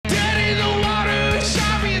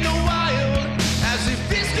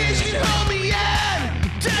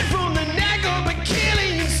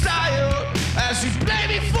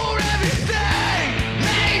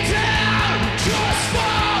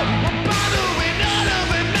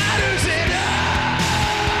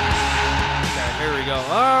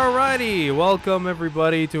Welcome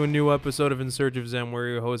everybody to a new episode of In Search of Zen. We're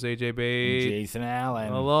your host AJ Bay, Jason Allen.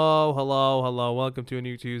 Hello. Welcome to a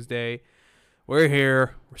new Tuesday. We're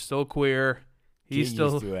here. We're still queer. Used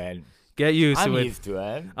to it. Get used to it. I'm used to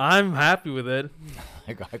it. I'm happy with it.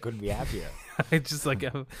 I couldn't be happier. I just like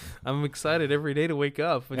I'm excited every day to wake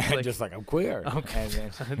up. And just like I'm queer. Okay.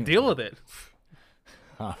 And then, Deal with it.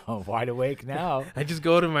 Wide awake now. I just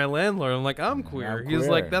go to my landlord. I'm like, I'm queer. He's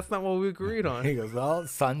like, that's not what we agreed on. He goes, well,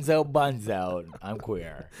 sun's out, buns out. I'm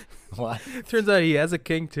queer. What? Turns out he has a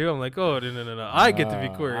king too. I'm like, oh no. I get to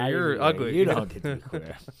be queer. You're ugly. You don't get to be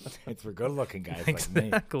queer. It's for good-looking guys like me.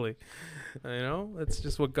 Exactly. You know, that's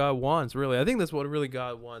just what God wants, really. I think that's what really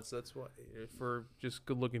God wants. That's why for just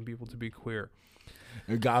good-looking people to be queer.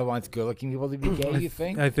 God wants good-looking people to be gay, you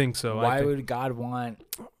think? I think so. Why would God want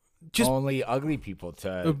just only ugly people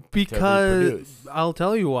to reproduce? I'll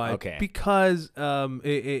tell you why. Okay. Because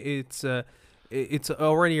it's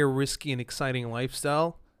already a risky and exciting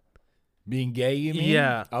lifestyle. Being gay, you mean?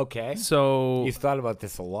 Yeah. Okay. So you've thought about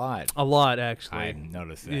this a lot. A lot, actually. I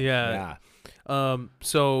noticed that. Yeah.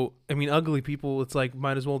 So I mean, ugly people, it's like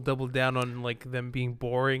might as well double down on like them being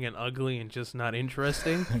boring and ugly and just not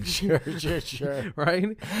interesting. Sure.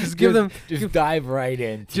 Right? Just dive right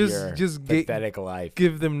into your pathetic life.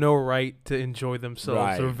 Give them no right to enjoy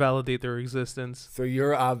themselves or validate their existence. So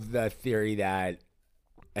you're of the theory that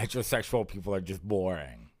heterosexual people are just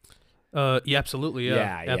boring. Yeah, absolutely.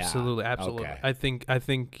 Yeah. Yeah. Absolutely. Okay. I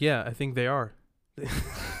think they are.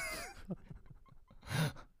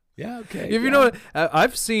 Yeah, okay. If you know what,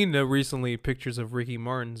 I've seen recently pictures of Ricky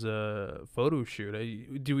Martin's photo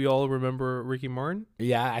shoot. Do we all remember Ricky Martin?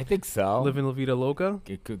 Yeah, I think so. Living La Vida Loca?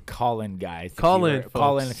 Call in, guys. Call in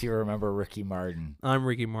if you remember Ricky Martin. I'm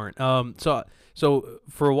Ricky Martin. So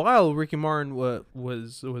for a while, Ricky Martin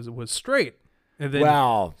was straight. And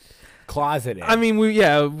then, closeted. I mean, we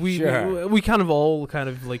kind of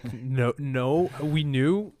we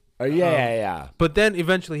knew. Yeah. But then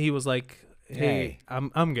eventually he was like, hey,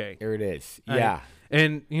 I'm gay. Here it is. Yeah.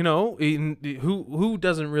 And you know, who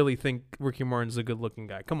doesn't really think Ricky Martin's a good-looking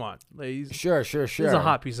guy? Come on. Sure. He's a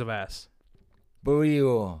hot piece of ass. But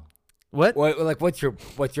what's your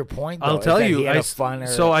point, though? I'll tell you.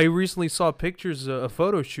 So I recently saw pictures a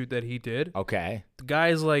photo shoot that he did. Okay. The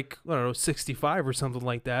guy's like, I don't know, 65 or something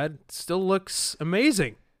like that. Still looks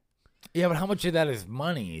amazing. Yeah, but how much of that is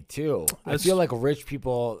money, too? I feel like rich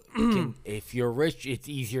people, if you're rich, it's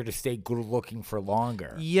easier to stay good looking for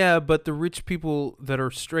longer. Yeah, but the rich people that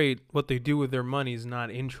are straight, what they do with their money is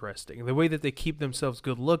not interesting. The way that they keep themselves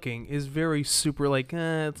good looking is very super, like,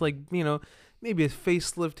 it's like, you know, maybe a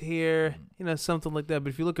facelift here, you know, something like that. But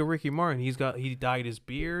if you look at Ricky Martin, he dyed his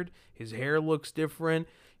beard, his hair looks different.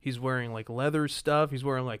 He's wearing like leather stuff. He's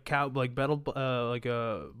wearing like bell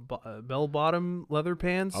bottom leather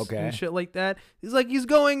pants and shit like that. He's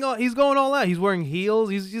going all out. He's wearing heels.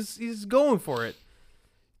 He's going for it.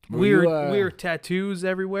 Weird tattoos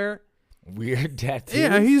everywhere. Weird tattoos?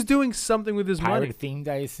 Yeah, he's doing something with his money. Pirate themed,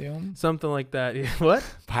 I assume? Something like that. What?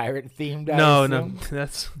 Pirate themed, I assume? No,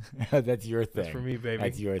 that's... That's your thing. That's for me, baby.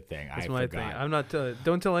 That's your thing. That's my thing. I'm not...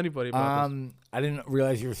 don't tell anybody about this. I didn't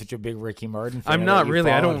realize you were such a big Ricky Martin fan. I'm not really.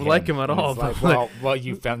 I don't like him at all. Well,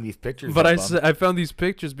 you found these pictures. But I found these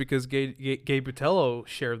pictures because Gabe Patello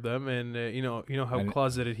shared them, and you know how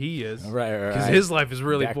closeted he is. Right. Because his life is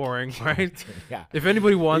really boring, right? Yeah. If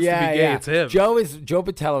anybody wants to be gay, it's him. Joe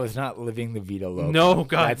Patello is not living the Vita Loca. No,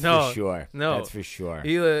 God, that's no. for sure. No, that's for sure.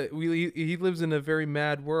 He lives in a very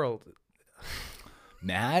mad world.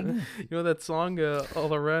 Mad? You know that song,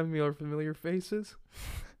 All Around Me Are Familiar Faces?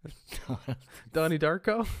 Donnie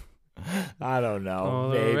Darko? I don't know.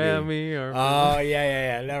 All around me are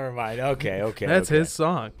yeah. Never mind. Okay. That's his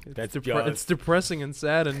song. It's depressing and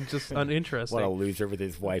sad and just uninteresting. What a loser with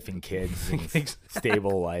his wife and kids and his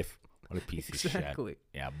stable life. What a piece of shit. Exactly.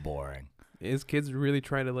 Yeah, boring. His kids really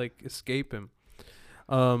try to like escape him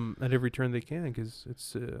at every turn they can because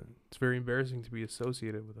it's very embarrassing to be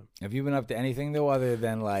associated with him. Have you been up to anything though other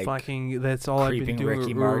than like fucking? That's all I've been doing.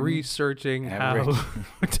 Ricky Martin Researching how.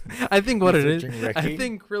 I think what it is. Ricky? I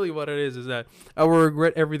think really what it is that I will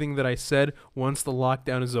regret everything that I said once the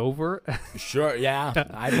lockdown is over. Sure. Yeah,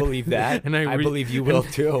 I believe that, and I believe you will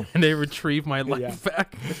too. And they retrieve my life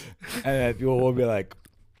back. And then people will be like,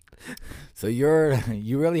 so you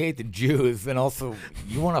really hate the Jews, and also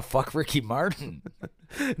you want to fuck Ricky Martin.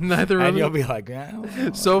 Neither of them. And you'll be like,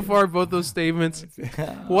 so far, both those statements,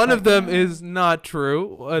 one of them is not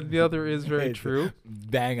true. The other is very true.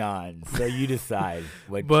 Bang on. So you decide.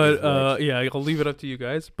 Yeah, I'll leave it up to you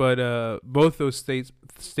guys. But both those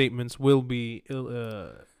statements will be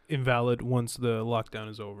invalid once the lockdown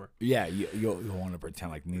is over. Yeah, you'll want to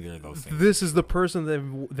pretend like neither of those things. This is the person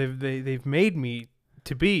they've made me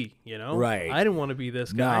to be, you know? Right. I didn't want to be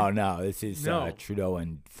this guy. No, this is Trudeau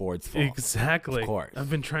and Ford's fault. Exactly. Of course. I've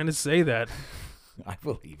been trying to say that. I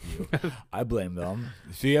believe you. I blame them.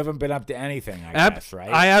 So you haven't been up to anything, I guess,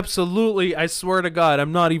 right? I swear to God,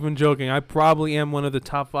 I'm not even joking. I probably am one of the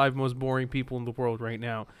top 5 most boring people in the world right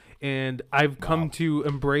now. And I've come to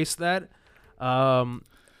embrace that. I'm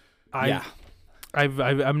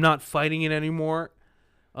not fighting it anymore.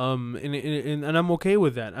 And I'm okay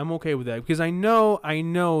with that. I'm okay with that because I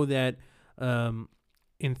know that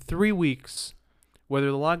in 3 weeks,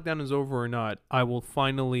 whether the lockdown is over or not, I will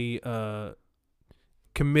finally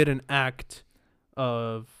commit an act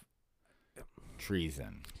of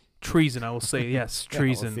treason. Treason, I will say. Yes,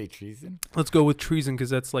 treason. I'll say treason. Let's go with treason because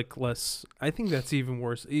that's like less. I think that's even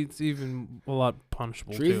worse. It's even a lot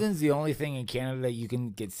punishable. Treason's the only thing in Canada that you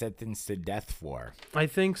can get sentenced to death for. I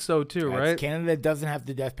think so too, right? Canada doesn't have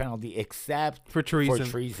the death penalty except for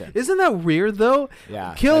treason. Isn't that weird though?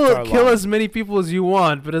 Yeah. Kill as many people as you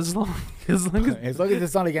want, but as long as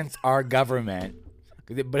it's not against our government.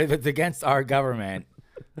 But if it's against our government,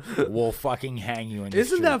 we'll fucking hang you in the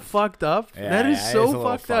Isn't that fucked up? Yeah, that is so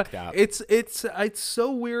fucked up. It's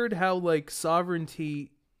so weird how like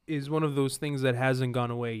sovereignty is one of those things that hasn't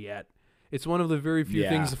gone away yet. It's one of the very few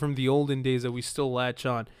things from the olden days that we still latch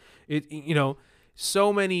on.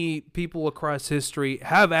 So many people across history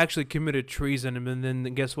have actually committed treason, and then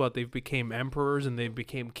guess what? They've became emperors and they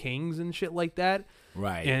became kings and shit like that.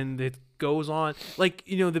 Right. And it goes on. Like,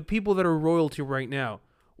 the people that are royalty right now,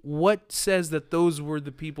 what says that those were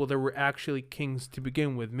the people that were actually kings to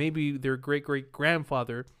begin with? Maybe their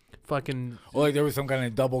great-great-grandfather fucking... Or like there was some kind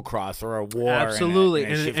of double cross or a war. Absolutely.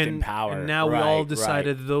 And a shift in power. And now we all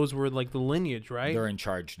decided those were like the lineage, right? They're in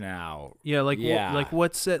charge now. Yeah,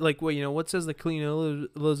 what says the Queen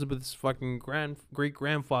Elizabeth's fucking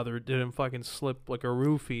great-grandfather didn't fucking slip like a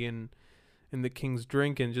roofie in the king's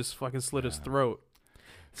drink and just fucking slit his throat.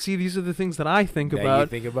 See, these are the things that I think about.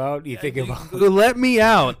 You think about. Let me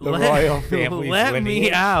out. The royal family. Let me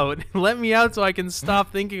out. Let me out so I can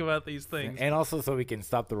stop thinking about these things. And also so we can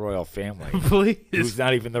stop the royal family. Please. Who's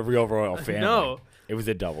not even the real royal family. No. It was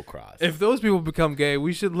a double cross. If those people become gay,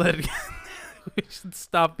 we should we should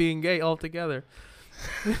stop being gay altogether.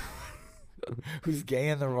 Who's gay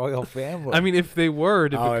in the royal family? I mean, if they were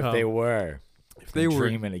to become. If they were. If they were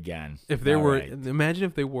dreaming again. If they were, imagine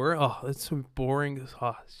if they were. Oh, that's so boring. It's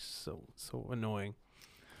so annoying.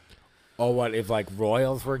 Oh, what if like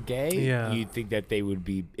royals were gay? Yeah, you'd think that it would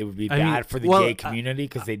be bad for the gay community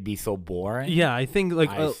because they'd be so boring. Yeah, I think like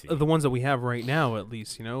the ones that we have right now, at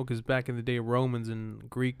least, because back in the day, Romans and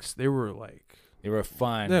Greeks, they were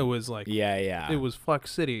fun. It was like it was fuck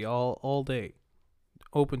city all day,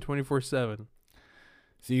 open 24/7.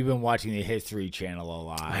 So you've been watching the History Channel a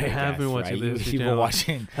lot. I have been watching the History Channel. You've been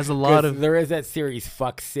watching. Has a lot of. There is that series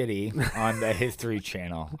Fuck City on the History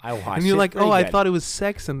Channel. I watched it. And you're like, I thought it was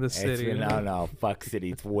Sex in the City. No, Fuck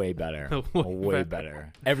City. It's way better. way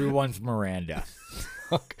better. Everyone's Miranda.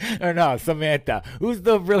 Or no, Samantha. Who's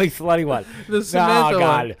the really slutty one? The Samantha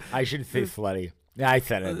God. one. I shouldn't say slutty. Yeah, I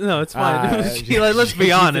said it. No, it's fine. Let's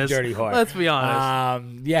be honest. Dirty whore. Let's be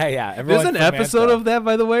honest. Yeah. There's an episode of that,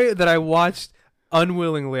 by the way, that I watched.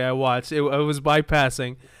 Unwillingly, I watched. It was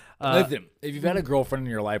bypassing. Listen, if you've had a girlfriend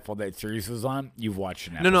in your life while that series was on, you've watched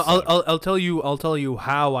an episode. No. I'll tell you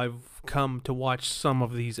how I've come to watch some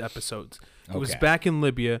of these episodes. It was back in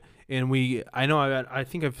Libya, and I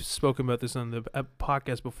think I've spoken about this on the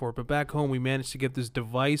podcast before. But back home, we managed to get this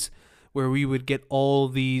device where we would get all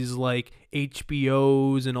these like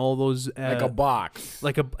HBOs and all those like a box,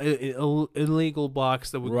 like a illegal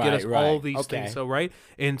box that would get us all these things. So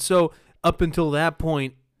and so. Up until that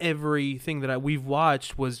point, everything that we've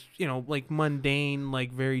watched was, like mundane,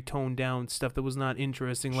 like very toned down stuff that was not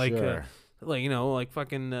interesting, like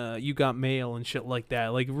fucking You Got Mail and shit like that,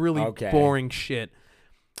 like really boring shit.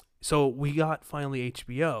 So we got finally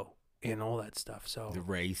HBO and all that stuff. So the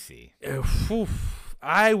racy.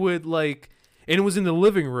 I would and it was in the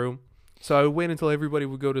living room, so I would wait until everybody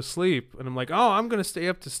would go to sleep, and I'm like, I'm gonna stay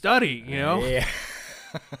up to study, Yeah.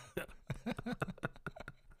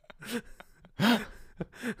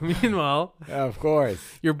 Meanwhile, of course,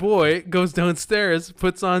 your boy goes downstairs,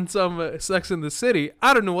 puts on some Sex in the City.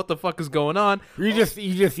 I don't know what the fuck is going on. You just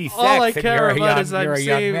see sex. All I care about is I'm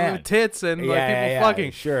seeing tits and people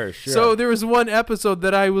fucking. Sure. So there was one episode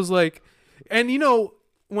that I was like, and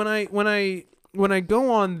when I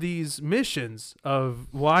go on these missions of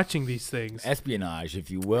watching these things, espionage,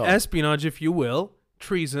 if you will,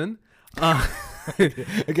 treason.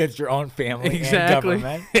 against your own family Exactly. and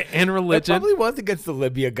government. And It religion. probably was against the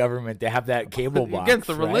Libya government to have that cable box. Against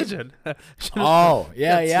the right? religion. Oh,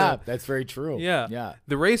 That's, yeah. That's very true. Yeah. Yeah.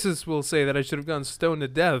 The racists will say that I should have gone stoned to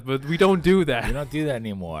death, but we don't do that. We don't do that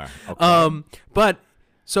anymore. Okay. But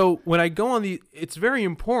so when I go on it's very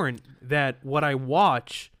important that what I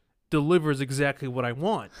watch delivers exactly what I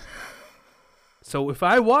want. So if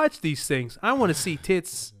I watch these things, I want to see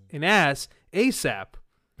tits and ass ASAP.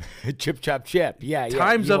 Chip, chop, chip. Yeah.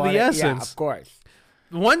 Times of the essence. Yeah, of course.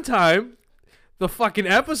 One time, the fucking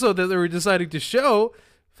episode that they were deciding to show,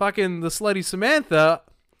 fucking the slutty Samantha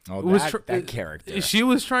Oh, was that character. She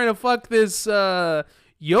was trying to fuck this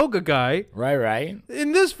yoga guy. Right.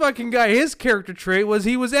 And this fucking guy, his character trait was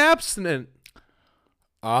he was abstinent.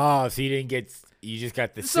 Oh, so you just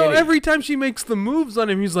got the So city. every time she makes the moves on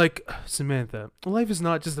him, he's like, Samantha, life is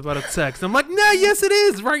not just about sex. I'm like, nah, yes it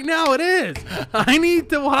is. Right now it is. I need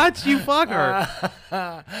to watch you fuck her.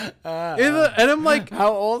 And I'm like,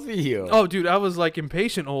 how old are you? oh, dude, I was like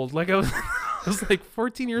impatient old. Like I was like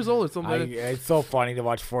 14 years old or something. It's so funny to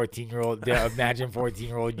watch 14-year-old. Imagine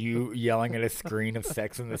 14-year-old you yelling at a screen of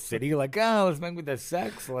Sex in the City. Like, oh, let's make with the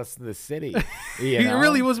sex, less than the city. It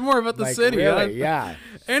really was more about the like, city. Really, yeah.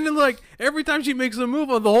 And then like every time she makes a move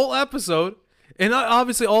on the whole episode, and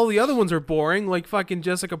obviously all the other ones are boring. Like fucking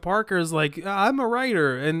Jessica Parker is like, I'm a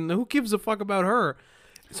writer, and who gives a fuck about her?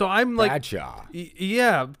 So I'm like, Bradshaw.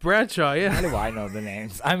 Yeah, Bradshaw. Yeah. How do I know the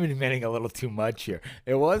names? I'm admitting a little too much here.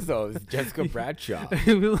 It was Jessica Bradshaw.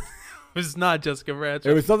 It was not Jessica Bradshaw.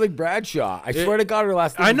 It was something Bradshaw. I swear to God, her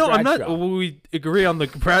last name I know. was I'm Bradshaw. not. We agree on the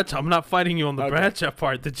Bradshaw. I'm not fighting you on the Okay. Bradshaw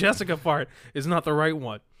part. The Jessica part is not the right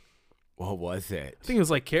one. What was it? I think it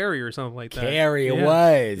was like Carrie or something like that. Carrie, it Yeah.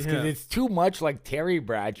 was. Because Yeah. it's too much like Terry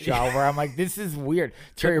Bradshaw, where I'm like, this is weird.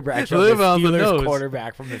 Terry Bradshaw, the Live on the Steelers nose.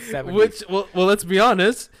 quarterback from the 70s. Which, well, let's be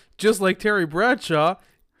honest. Just like Terry Bradshaw,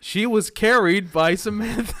 she was carried by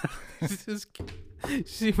Samantha.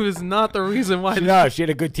 She was not the reason why. No, she had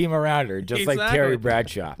a good team around her, just like Exactly. Terry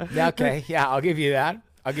Bradshaw. Yeah, okay. Yeah, I'll give you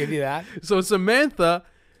that. So Samantha,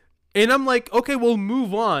 and I'm like, okay, we'll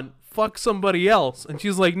move on. Fuck somebody else. And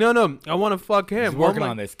she's like, no, I want to fuck him. He's Well, working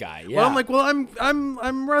I'm on like, this guy. Yeah. Well, I'm like, well,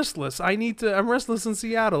 I'm restless. I'm restless in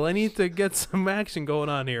Seattle. I need to get some action going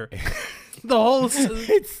on here. The whole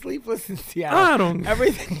it's Sleepless in Seattle. I don't-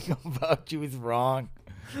 Everything about you is wrong.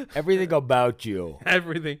 Everything about you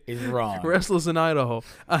everything is wrong. restless in Idaho.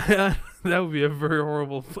 That would be a very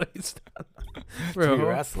horrible place. To be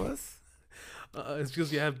restless? It's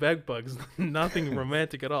because you have bed bugs. Nothing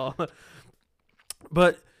romantic at all.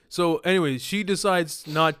 But so anyway, she decides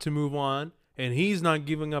not to move on, and he's not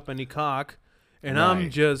giving up any cock, and I'm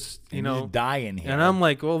Right. just And you're dying here. and I'm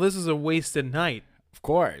like, well, this is a wasted night. Of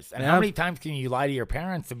course. And Yeah. how many times can you lie to your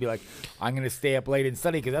parents and be like, I'm going to stay up late and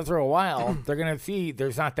study? Because after a while, they're going to see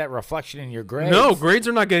there's not that reflection in your grades. No, grades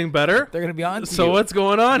are not getting better. They're going to be on to So you. what's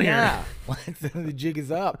going on Yeah. The jig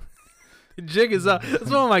is up. here? The jig is up. That's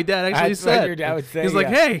what my dad actually That's what said. your dad would say, He's like,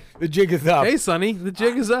 yeah. hey, The jig is up. hey, Sonny, the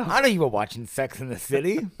jig is up. I know you were watching Sex in the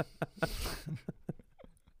City.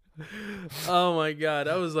 Oh my god,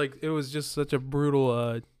 I was like, it was just such a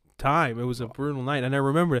brutal time. It was a brutal night, and I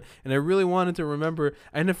remember it, and I really wanted to remember.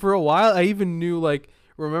 And for a while, I even knew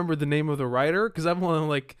remember the name of the writer, because I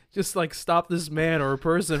want to just stop this man or a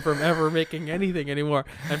person from ever making anything anymore.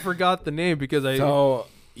 I forgot the name because I. So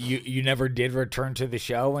you never did return to the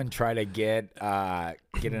show and try to get an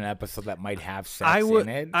episode that might have sex in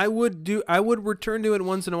it? I would return to it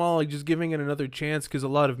once in a while, just giving it another chance, because a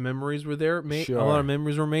lot of memories were there. Sure. A lot of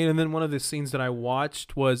memories were made, and then one of the scenes that I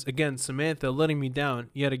watched was again Samantha letting me down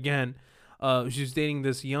yet again. She's dating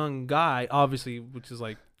this young guy, obviously, which is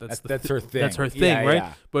That's her thing. That's her thing, Yeah, right?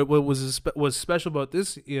 yeah. But what was special about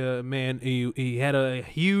this man? He had a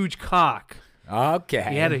huge cock. Okay.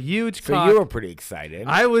 He had a huge So cock. you were pretty excited.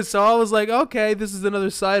 I was like, okay, this is another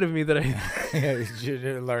side of me that I.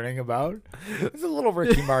 You're learning about. There's a little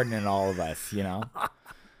Ricky Martin in all of us, you know.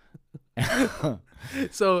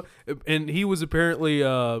 So, and he was apparently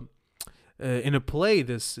in a play.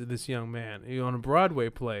 This young man, on a Broadway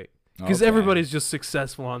play, because Okay. everybody's just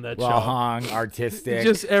successful on that Well show. hung, artistic.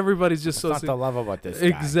 Just everybody's just That's so not the love about this guy.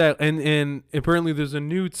 exactly. And apparently there's a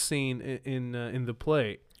nude scene in the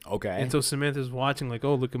play. Okay. And so Samantha's watching, like,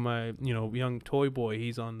 oh, look at my young toy boy.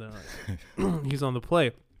 He's on the he's on the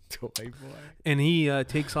play. Toy boy. And he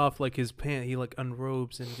takes off his pant. He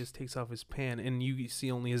unrobes and he just takes off his pant, and you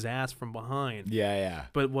see only his ass from behind. Yeah.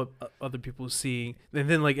 But what other people see, and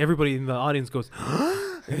then everybody in the audience goes,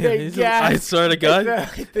 I swear to God.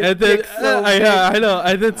 And then I know.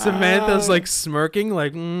 And then Samantha's like smirking,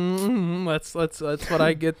 like, that's what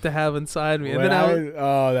I get to have inside me. And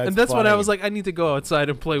then that's when I was like, I need to go outside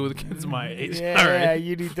and play with kids my age. Yeah, all right.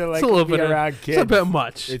 you need to like be around kids. It's a bit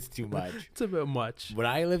much. It's too much. It's a bit much. When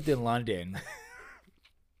I lived in London,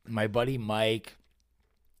 my buddy Mike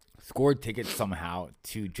scored tickets somehow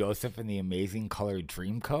to Joseph and the Amazing Color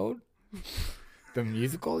Dreamcoat. The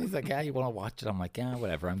musical. He's like, yeah, you want to watch it? I'm like, yeah,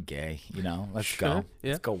 whatever. I'm gay. Let's go.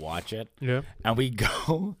 Yeah. Let's go watch it. Yeah. And we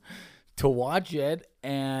go to watch it.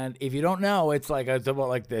 And if you don't know, it's about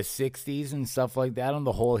like the 60s and stuff like that and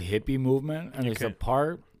the whole hippie movement. And there's a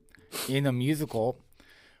part in the musical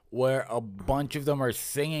where a bunch of them are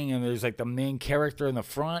singing and there's like the main character in the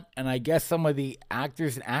front. And I guess some of the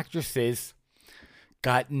actors and actresses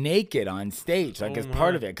got naked on stage, like as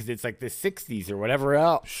part of it, because it's like the 60s or whatever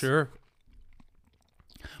else. Sure.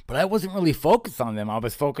 But I wasn't really focused on them. I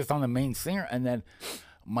was focused on the main singer. And then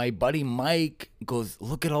my buddy Mike goes,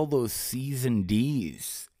 look at all those C's and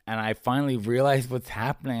D's. And I finally realized what's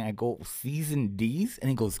happening. I go, C's and D's? And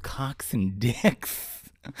he goes, cocks and dicks.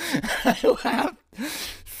 I laughed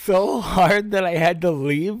so hard that I had to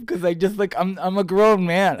leave because I just I'm a grown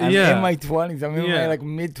man. I'm in my 20s. I'm in my like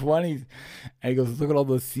mid 20s. And he goes, look at all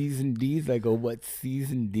those C's and D's. I go, what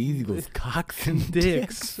C's and D's? He goes, cocks and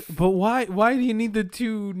dicks. But why do you need the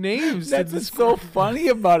two names? That's what's so funny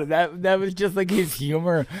about it. That was just like his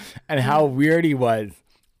humor and how weird he was.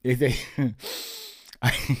 And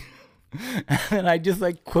I just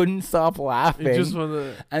like couldn't stop laughing.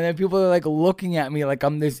 And then people are like looking at me like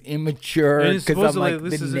I'm this immature because I'm like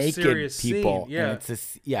the naked people. Scene. Yeah, and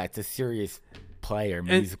it's a serious play or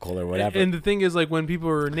musical or whatever. And the thing is, like when people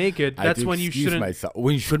are naked, that's when you shouldn't.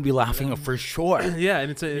 When you shouldn't be laughing for sure. Yeah,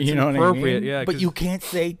 and it's you know inappropriate. What I mean? Yeah, but you can't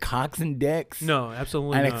say cocks and dicks. No,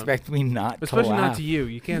 absolutely and not. Expect me not Especially to laugh. not to you.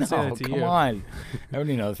 You can't say that to you. Come on.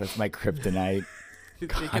 Everybody knows that's my kryptonite.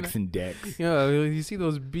 Cocks and dicks. Yeah, you see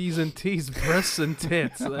those B's and T's, breasts and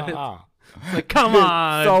tits. Like, come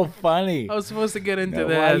on. So funny. I was supposed to get into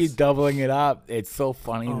this. Why are you doubling it up? It's so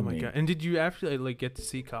funny to me. Oh my God. And did you actually like get to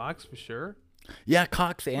see cocks for sure? Yeah,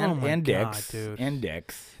 cocks and dicks. God, dude. And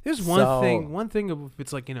dicks. There's one thing if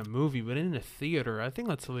it's like in a movie, but in a theater, I think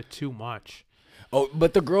that's a bit too much. Oh,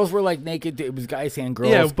 but the girls were like naked. It was guys and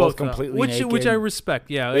girls, both completely naked. Which I respect.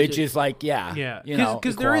 Yeah, which is like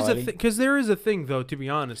because there is a thing though. To be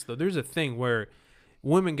honest, though, there's a thing where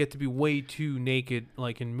women get to be way too naked,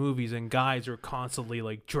 like in movies, and guys are constantly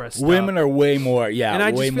like dressed. Women are way more, and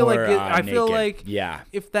I just feel more, like I feel like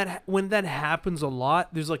if when that happens a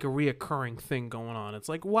lot, there's like a reoccurring thing going on. It's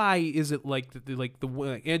like, why is it like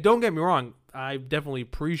the and don't get me wrong, I definitely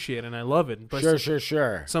appreciate it and I love it. But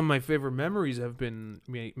sure. Some of my favorite memories have been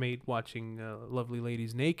made watching lovely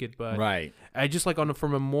ladies naked. But I just like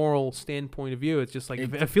from a moral standpoint of view, it's just like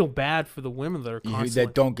I feel bad for the women that are constantly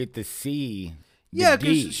that don't get to see. Yeah,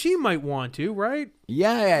 because she might want to, right?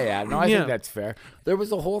 Yeah. No, I think that's fair. There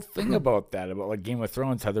was a whole thing about that, about like Game of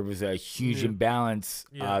Thrones, how there was a huge imbalance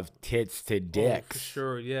of tits to dicks. Oh, for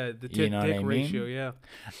sure, yeah. The tit-dick ratio, yeah.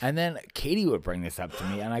 And then Katie would bring this up to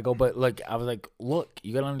me, and I go, but like, I was like, look,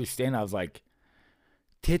 you got to understand. I was like,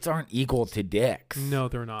 tits aren't equal to dicks. No,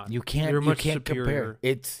 they're not. You can't compare.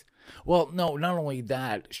 Well, no, not only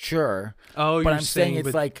that, sure. Oh, but I'm saying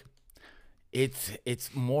it's like,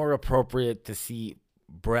 it's more appropriate to see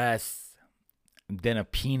breasts than a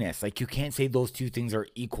penis. Like you can't say those two things are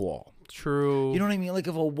equal. True. You know what I mean? Like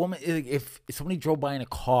if a woman, if somebody drove by in a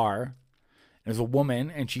car, and there's a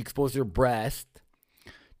woman and she exposed her breast,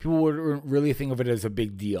 people would really think of it as a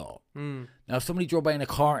big deal. Now if somebody drove by in a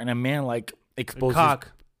car and a man like pulled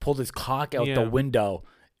his cock out the window,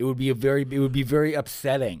 it would be very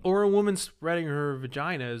upsetting. Or a woman spreading her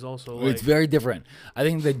vagina is also like... It's very different. I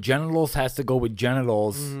think the genitals has to go with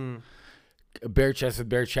genitals. Bare chest with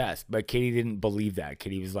bare chest. But Katie didn't believe that.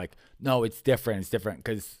 Katie was like, no, it's different. It's different.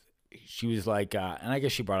 Because she was like, and I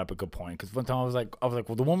guess she brought up a good point. Because one time I was like,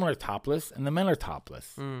 well, the women are topless and the men are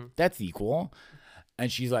topless. That's equal.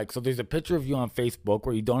 And she's like, so there's a picture of you on Facebook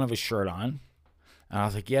where you don't have a shirt on. And I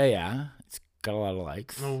was like, yeah. It's got a lot of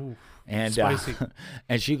likes. Oh. And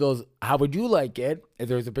and she goes, how would you like it if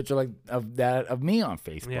there was a picture of me on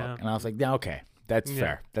Facebook? Yeah. And I was like, yeah, okay, that's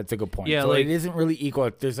fair. That's a good point. Yeah, so like, it isn't really equal.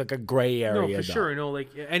 There's like a gray area. No, for sure. No, like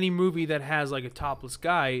any movie that has like a topless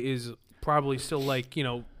guy is probably still like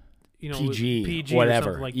PG whatever. Or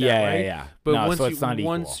something like that, right? Yeah. But no,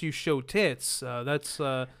 once you show tits, that's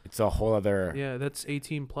it's a whole other. Yeah, that's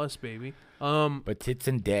 18 plus, baby. But tits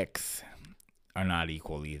and dicks are not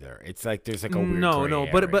equal either. It's like there's like a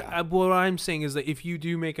weird but what I'm saying is that if you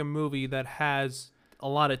do make a movie that has a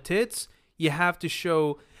lot of tits, you have to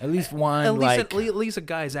show at least one, at least like at least a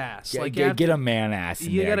guy's ass. get, Like get a man ass in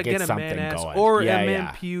you there. gotta get a something man ass going. or yeah, a man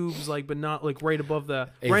yeah. pubes, like, but not like right above the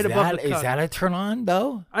Is above the is cut. that a turn on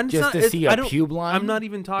though? I'm Just not, to see I a don't- pube line? I'm not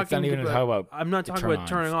even talking not even about. about I'm not talking about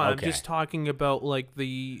turning on. I'm just talking about like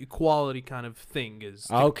the equality kind of thing is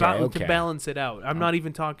to, to balance it out. I'm not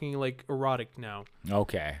even talking like erotic now.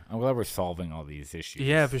 Okay, I'm glad we're solving all these issues.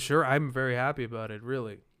 Yeah, for sure. I'm very happy about it,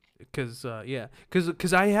 really, because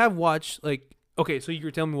because I have watched like. Okay, so you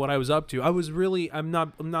were telling me what I was up to. I'm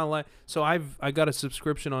not lying. So I got a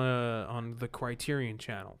subscription on the Criterion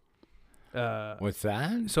channel. What's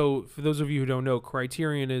that? So for those of you who don't know,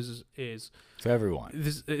 Criterion is To everyone.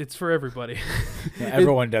 it's for everybody.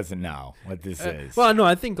 Everyone doesn't know what this is. Well, no,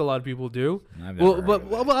 I think a lot of people do. I've never heard of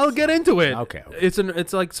it. Well, I'll get into it. Okay.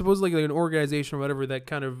 It's like supposedly like an organization or whatever that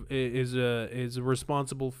kind of is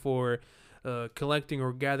responsible for collecting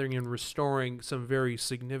or gathering and restoring some very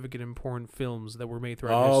significant, important films that were made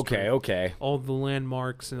throughout history. Okay. All the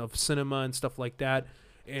landmarks of cinema and stuff like that.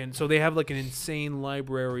 And so they have like an insane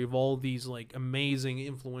library of all these like amazing,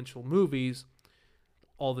 influential movies.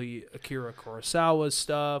 All the Akira Kurosawa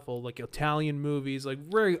stuff, all like Italian movies, like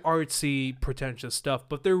very artsy, pretentious stuff.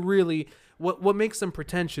 But they're really what makes them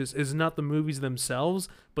pretentious is not the movies themselves,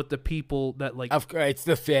 but the people that like. Of course, it's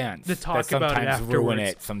the fans that talk that about it sometimes afterwards. ruin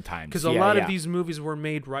it. Sometimes Because a lot of these movies were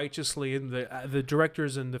made righteously, and the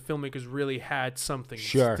directors and the filmmakers really had something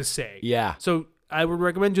to say. Yeah. So I would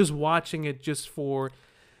recommend just watching it just for.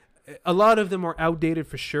 A lot of them are outdated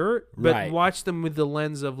for sure, but watch them with the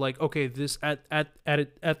lens of like, okay, this at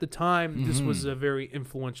the time, this was a very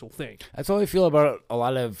influential thing. That's how I feel about a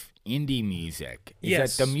lot of indie music.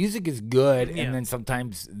 Is that the music is good, and then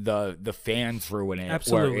sometimes the fans ruin it.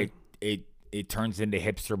 Absolutely. Or it turns into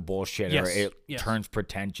hipster bullshit, or it turns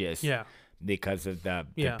pretentious. Yeah. Because of the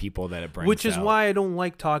people that it brings. Which is out. why I don't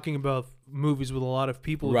like talking about movies with a lot of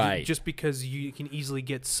people. Right. Just because you can easily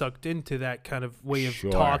get sucked into that kind of way of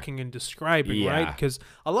talking and describing, right? Because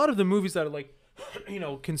a lot of the movies that are like,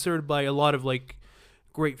 considered by a lot of like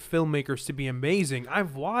great filmmakers to be amazing,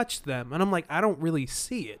 I've watched them and I'm like, I don't really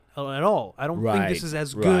see it at all. I don't think this is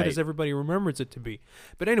as good as everybody remembers it to be.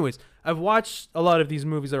 But anyways, I've watched a lot of these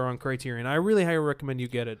movies that are on Criterion. I really highly recommend you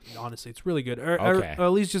get it. Honestly, it's really good. Or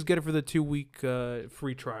at least just get it for the 2-week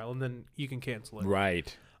free trial, and then you can cancel it.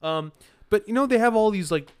 Right. But they have all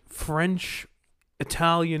these like French,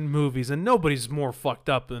 Italian movies, and nobody's more fucked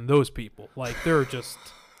up than those people. Like they're just.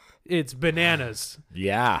 It's bananas.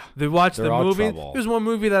 Yeah. They watched the movie. Trouble. There's one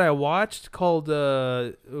movie that I watched called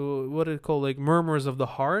what is it called? Like Murmurs of the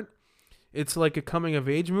Heart. It's like a coming of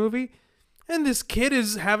age movie, and this kid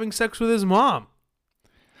is having sex with his mom.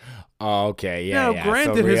 Oh, okay. Yeah. Now,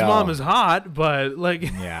 granted, his mom is hot, but like.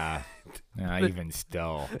 Yeah. Even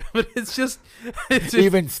still. But it's just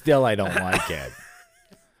even still, I don't like it.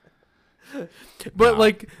 But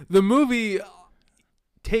like the movie.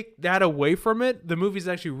 Take that away from it, the movie's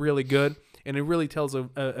actually really good, and it really tells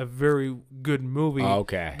a very good movie.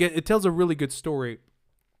 Okay. It tells a really good story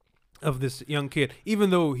of this young kid,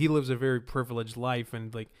 even though he lives a very privileged life,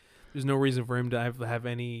 and like there's no reason for him to have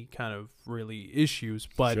any kind of really issues.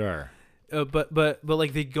 But but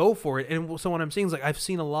like they go for it, and so what I'm saying is like I've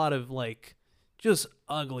seen a lot of like just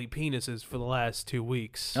ugly penises for the last 2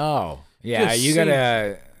 weeks. Oh yeah, you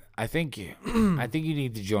gotta. I think you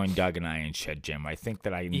need to join Doug and I in Shed Gym. I think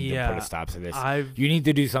that I need to put a stop to this. You need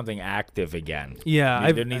to do something active again.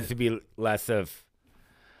 Yeah. There needs to be less weird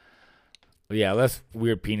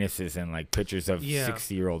penises and like pictures of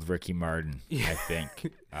 60-year-old Ricky Martin, I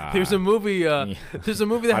think. There's a movie there's a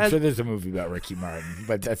movie that I'm sure there's a movie about Ricky Martin,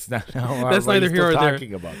 but that's not how that's neither here or there.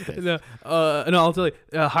 Talking about this. No, I'll tell you.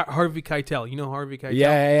 Harvey Keitel. You know Harvey Keitel?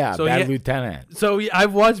 Yeah. So Bad Lieutenant. So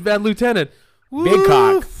I've watched Bad Lieutenant. Big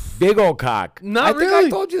cock. Big old cock. Not really. I think I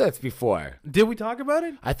told you that before. Did we talk about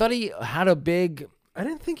it? I thought he had a big... I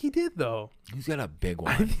didn't think he did, though. He's got a big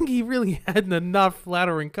one. I think he really had an enough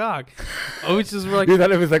flattering cock. Which is like... You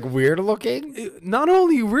thought it was like weird looking? Not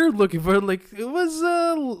only weird looking, but like it was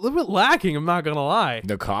a little bit lacking, I'm not going to lie.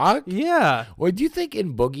 The cock? Yeah. What do you think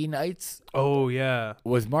in Boogie Nights? Oh, yeah.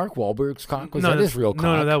 Was Mark Wahlberg's cock? Was that his real cock?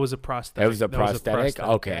 No, that was a prosthetic. That was a prosthetic?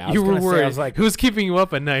 Okay. You were worried. I was like, who's keeping you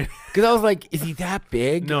up at night? Because I was like, is he that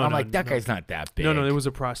big? No, I'm like, that guy's not that big. No, it was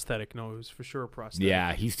a prosthetic. No, it was for sure a prosthetic.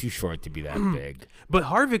 Yeah, he's too short to be that big. But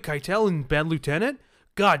Harvey Keitel in Bad Lieutenant,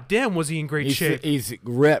 god damn, was he in great shape. He's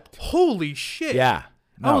ripped. Holy shit. Yeah.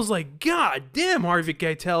 I was like, God damn, Harvey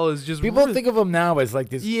Keitel is just People think of him now as like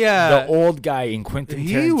this, the old guy in Quentin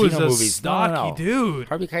Tarantino he was a movies. stocky dude.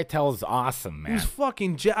 Harvey Keitel is awesome, man. He was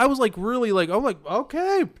fucking. I was like, really, like, I'm like,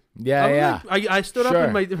 okay. Yeah. I stood up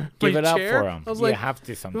in my Give chair. it up for him. I was you like, have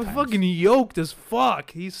to sometimes. he was fucking yoked as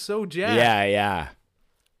fuck. He's so jacked. Yeah.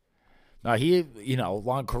 No, he,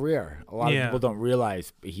 long career. A lot of people don't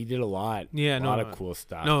realize, but he did a lot. Yeah, a lot of cool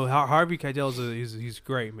stuff. No, Harvey Keitel he's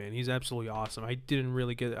great, man. He's absolutely awesome. I didn't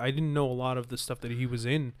know a lot of the stuff that he was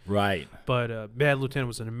in. Right. But Bad Lieutenant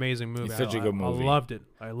was an amazing movie. It's such a good movie. I loved it.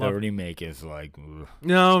 The remake is like, ugh.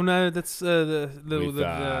 No, that's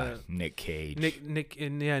the Nick Cage.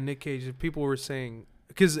 Nick Cage. People were saying,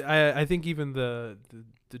 because I think even the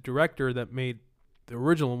director that made the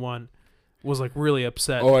original one was like really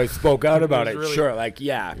upset. Oh, I spoke out about it. Really, sure, like he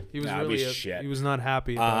was really shit. He was not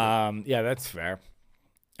happy. About it. Yeah, that's fair.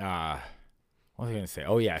 What was I gonna say?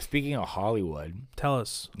 Oh yeah, speaking of Hollywood, tell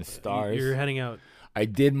us the stars. You're heading out. I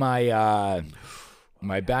did my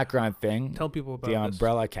my background thing. Tell people about the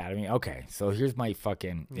Umbrella Academy. Okay, so here's my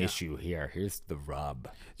fucking Yeah. issue here. Here's the rub.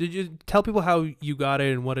 Did you tell people how you got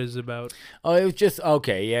it and what it's about? Oh, it was just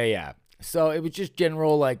okay. Yeah. So it was just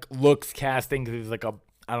general like looks casting. Cause it was like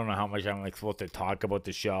I don't know how much I'm like supposed to talk about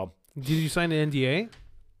the show. Did you sign an NDA?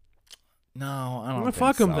 No, I don't. Well, think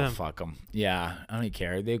fuck so. them then. Fuck them. Yeah, I don't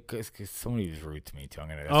care. Cause somebody was rude to me too.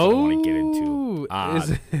 That's what I want to get into.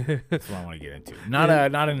 That's what I want to get into. Not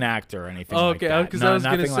an actor or anything. Okay, like that. because I was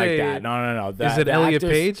gonna say like that. No. Is it Elliot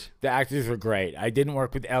Page? The actors were great. I didn't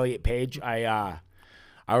work with Elliot Page. I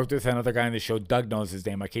worked with another guy on the show. Doug knows his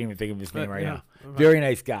name. I can't even think of his name right now. Very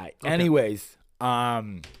nice guy. Okay. Anyways,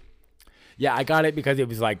 yeah, I got it because it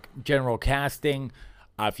was like general casting.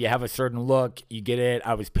 If you have a certain look, you get it.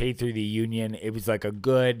 I was paid through the union. It was like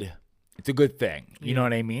it's a good thing. You know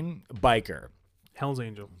what I mean? Biker. Hell's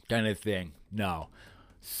Angel. Kind of thing. No.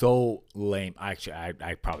 So lame. Actually,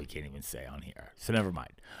 I probably can't even say on here. So never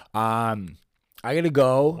mind. I got to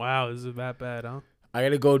go. Wow, is it that bad, huh? I got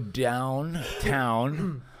to go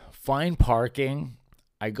downtown, find parking.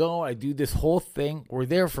 I do this whole thing. We're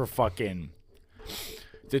there for fucking...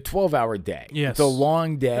 It's a 12-hour day. Yes. It's a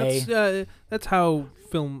long day. That's how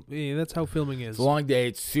filming is. It's a long day.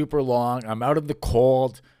 It's super long. I'm out in the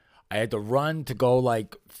cold. I had to run to go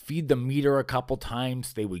like feed the meter a couple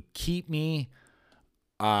times. They would keep me.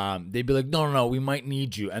 They'd be like, no, we might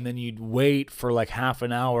need you. And then you'd wait for like half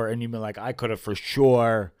an hour and you'd be like, I could have for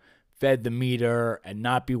sure fed the meter and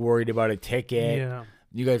not be worried about a ticket. Yeah.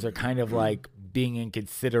 You guys are kind of like being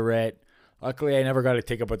inconsiderate. Luckily, I never got a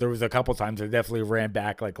ticket, but there was a couple times I definitely ran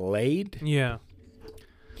back like late. Yeah.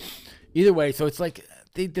 Either way, so it's like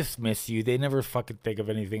they dismiss you. They never fucking think of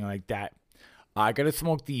anything like that. I got to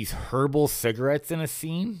smoke these herbal cigarettes in a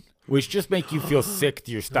scene, which just make you feel sick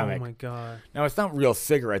to your stomach. Oh, my God. Now, it's not real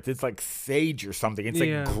cigarettes. It's like sage or something. It's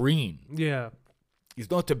like green. Yeah. There's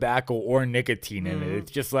no tobacco or nicotine in it.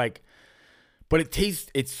 It's just like... But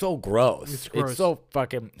it's so gross. It's gross. It's so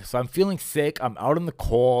fucking... So I'm feeling sick. I'm out in the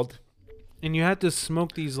cold. And you had to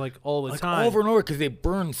smoke these like all the time. Over and over because they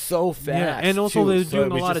burn so fast. Yeah, and also they're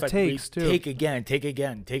doing a lot of like, takes too. Take again.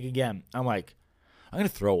 I'm like, I'm going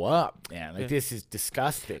to throw up, man. Like, this is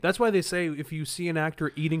disgusting. That's why they say if you see an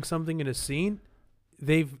actor eating something in a scene,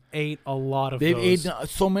 they've ate a lot of those. They've ate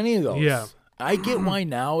so many of those. Yeah. I get why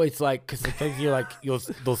now. It's like, because sometimes you're like,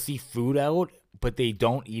 they'll see food out, but they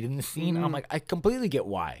don't eat in the scene. I'm like, I completely get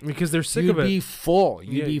why. Because they're sick of it. You'd be full.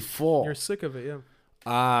 You'd be full. You're sick of it,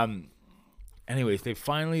 yeah. Anyways, they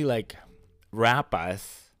finally like wrap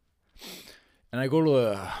us, and I go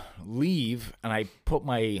to leave, and I put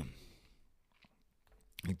my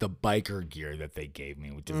the biker gear that they gave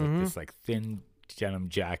me, which is like this like thin denim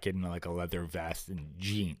jacket and like a leather vest and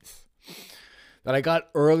jeans that I got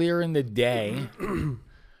earlier in the day, and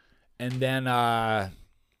then I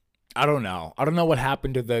don't know what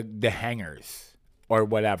happened to the hangers or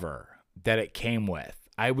whatever that it came with.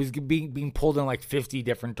 I was being pulled in like 50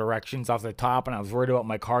 different directions off the top, and I was worried about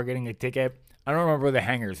my car getting a ticket. I don't remember where the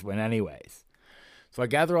hangers went anyways. So I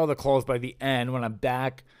gather all the clothes. By the end, when I'm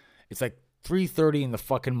back, it's like 3:30 in the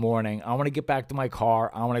fucking morning. I want to get back to my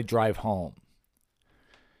car. I want to drive home.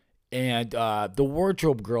 And the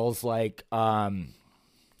wardrobe girl's like, where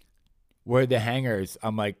are the hangers?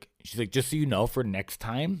 I'm like, she's like, just so you know, for next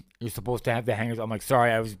time, you're supposed to have the hangers. I'm like,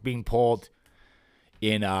 sorry, I was being pulled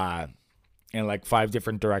in like 5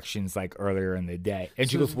 different directions like earlier in the day.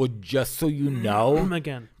 And she goes, well, just so you know,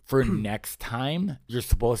 again, for next time, you're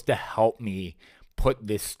supposed to help me put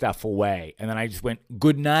this stuff away. And then I just went,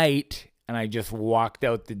 good night. and I just walked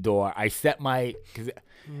out the door. I set my, because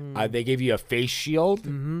they gave you a face shield.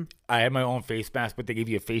 Mm-hmm. I had my own face mask, but they gave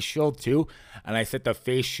you a face shield too. And I set the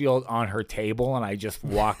face shield on her table, and I just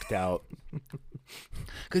walked out.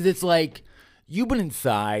 Because it's like, you've been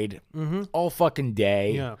inside all fucking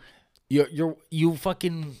day. Yeah. You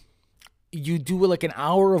do like an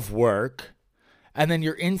hour of work, and then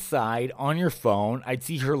you're inside on your phone. I'd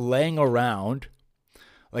see her laying around,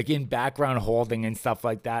 like in background holding and stuff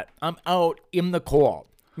like that. I'm out in the cold.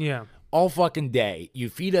 Yeah. All fucking day. You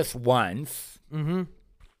feed us once. Mm-hmm.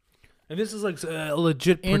 And this is like a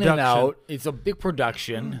legit production. In and out. It's a big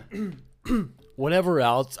production. Whatever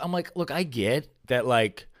else. I'm like, look, I get that,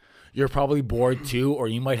 like, you're probably bored too, or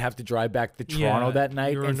you might have to drive back to Toronto that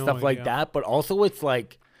night and stuff like that. But also, it's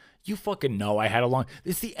like, you fucking know I had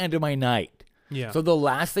this is the end of my night. Yeah. So the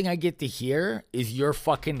last thing I get to hear is your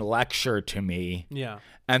fucking lecture to me. Yeah.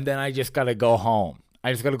 And then I just got to go home.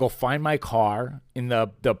 I just got to go find my car in the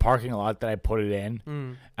parking lot that I put it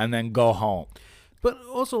in and then go home. But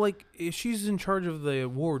also, like, she's in charge of the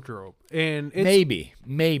wardrobe. And it's,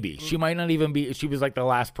 Maybe. She might not even be. She was like the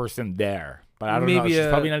last person there. But I don't know. She's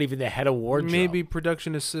probably not even the head of wardrobe. Maybe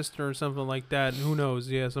production assistant or something like that. Who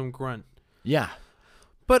knows? Yeah, some grunt. Yeah.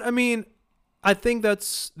 But, I mean, I think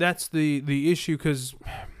that's the issue because,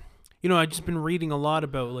 you know, I've just been reading a lot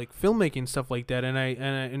about, like, filmmaking stuff like that.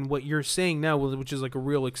 And what you're saying now, which is, like, a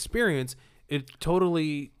real experience, it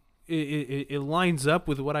totally... It lines up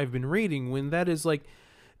with what I've been reading when that is like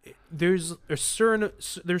there's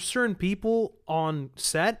certain people on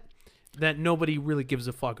set that nobody really gives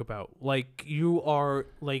a fuck about. Like you are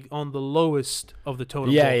like on the lowest of the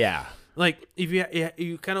totem pole. Yeah. Like if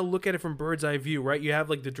you kind of look at it from bird's eye view, right? You have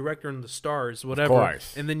like the director and the stars, whatever. Of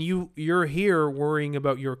course. And then you're here worrying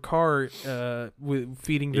about your car with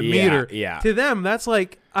feeding the meter. Yeah. To them, that's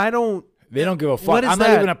like They don't give a fuck. What is I'm that?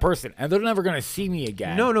 not even a person, and they're never gonna see me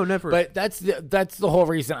again. No, never. But that's the whole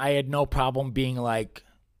reason I had no problem being like,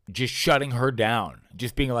 just shutting her down,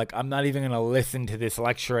 just being like, I'm not even gonna listen to this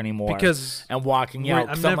lecture anymore, and walking out.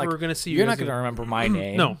 I'm never gonna see you. You're not gonna remember my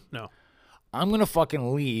name. No. I'm gonna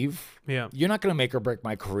fucking leave. Yeah. You're not gonna make or break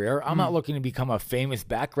my career. I'm not looking to become a famous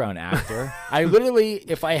background actor. I literally,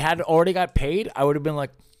 if I had already got paid, I would have been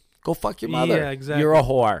like, go fuck your mother. Yeah, exactly. You're a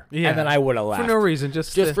whore. Yeah. And then I would have left. For no reason.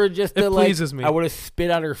 Just it pleases me. I would have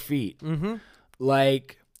spit at her feet. Mm-hmm.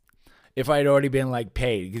 Like, if I'd already been, like,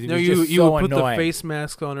 paid. Because you would put the face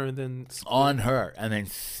mask on her and then... On her. And then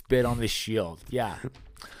spit on the shield. Yeah.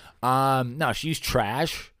 No, she's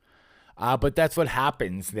trash. But that's what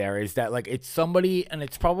happens there is that, like, it's somebody, and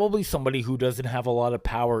it's probably somebody who doesn't have a lot of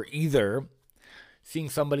power either, seeing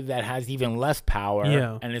somebody that has even less power,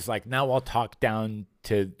 and it's like, now I'll talk down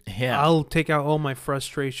to him. I'll take out all my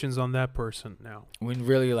frustrations on that person now. When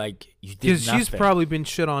really, like, you did because nothing. she's probably been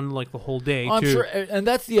shit on like the whole day too. I'm sure, and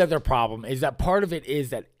that's the other problem is that part of it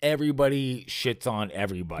is that everybody shits on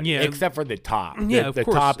everybody, except for the top. Yeah, the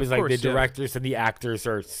top is like the directors and the actors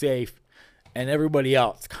are safe, and everybody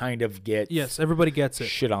else kind of gets everybody gets it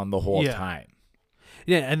shit on the whole time.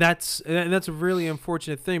 Yeah, and that's a really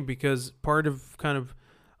unfortunate thing because part of kind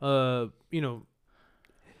of, you know,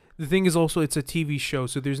 the thing is also it's a TV show,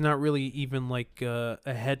 so there's not really even like a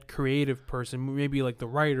head creative person. Maybe like the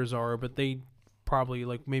writers are, but they probably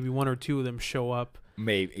like maybe one or two of them show up.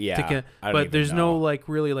 Maybe, yeah. But there's no like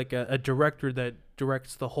really like a director that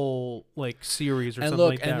directs the whole like series or something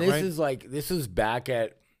like that. And this is back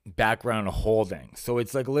at background holding, so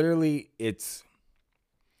it's like literally it's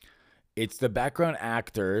the background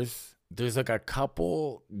actors. There's like a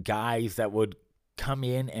couple guys that would come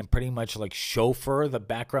in and pretty much like chauffeur the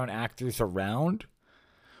background actors around.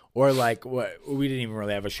 Or like, we didn't even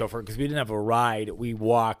really have a chauffeur because we didn't have a ride. We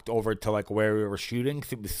walked over to like where we were shooting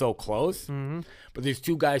because it was so close. Mm-hmm. But these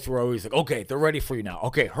two guys were always like, okay, they're ready for you now.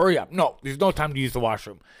 Okay, hurry up. No, there's no time to use the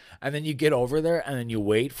washroom. And then you get over there and then you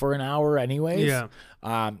wait for an hour anyways.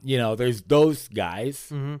 Yeah. You know, there's those guys.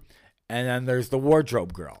 Mm-hmm. And then there's the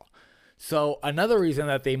wardrobe girl. So another reason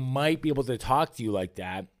that they might be able to talk to you like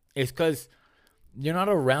that is because you're not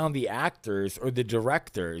around the actors or the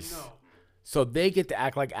directors. No. So they get to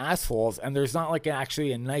act like assholes, and there's not like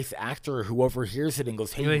actually a nice actor who overhears it and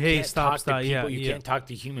goes, "Hey, you can't talk to people. You can't talk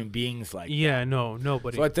to human beings like that." Yeah,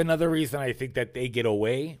 nobody. So that's another reason I think that they get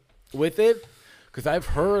away with it, because I've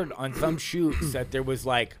heard on some shoots that there was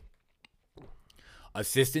like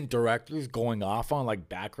assistant directors going off on like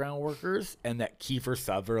background workers, and that Kiefer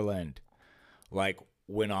Sutherland like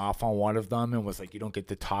went off on one of them and was like, "You don't get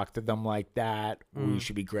to talk to them like that. We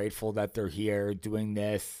should be grateful that they're here doing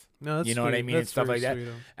this." No, that's you know sweet. what I mean? That's and stuff like that. sweet.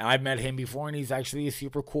 And I've met him before, and he's actually a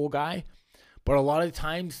super cool guy. But a lot of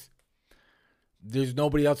times, there's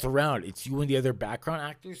nobody else around. It's you and the other background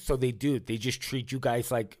actors. So they just treat you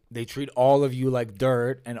guys like, they treat all of you like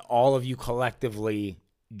dirt, and all of you collectively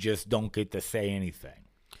just don't get to say anything.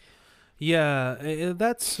 Yeah,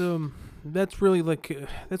 that's really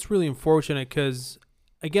that's really unfortunate because,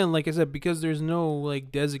 again, like I said, because there's no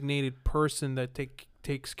like designated person that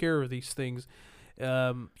takes care of these things.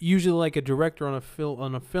 Usually, like a director on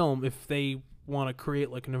a film, if they want to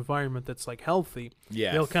create like an environment that's like healthy,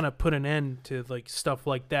 they'll kind of put an end to like stuff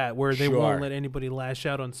like that, where they won't let anybody lash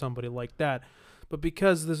out on somebody like that. But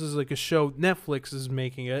because this is like a show, Netflix is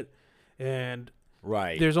making it, and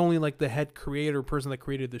there's only like the head creator person that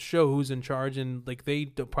created the show who's in charge, and like they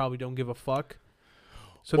probably don't give a fuck.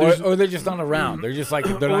 So or they're just not around. They're just like,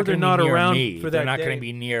 they're not going to be near around me. for that They're not day. going to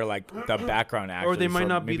be near like the background actors. Or they might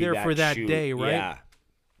not be there for that day, right? Yeah.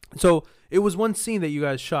 So it was one scene that you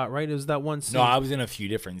guys shot, right? It was that one scene. No, I was in a few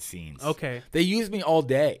different scenes. Okay. They used me all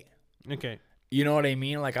day. Okay. You know what I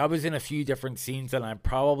mean? Like, I was in a few different scenes and I'm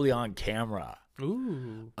probably on camera.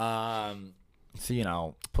 Ooh. So, you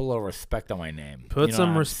know, put a little respect on my name. Put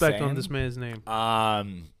some respect on this man's name. But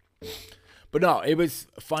no, it was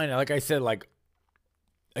fine. Like I said, like,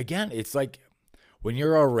 again, it's like when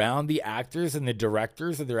you're around the actors and the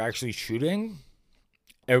directors that they're actually shooting,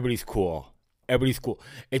 everybody's cool. Everybody's cool.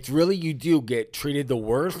 It's really, you do get treated the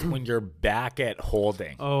worst when you're back at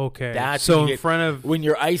holding. Okay. That's so in front of, when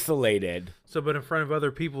you're isolated. So, but in front of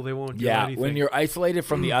other people, they won't do anything. When you're isolated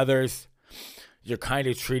from the others, you're kind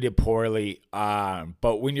of treated poorly.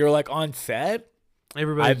 But when you're like on set,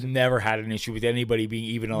 I've never had an issue with anybody being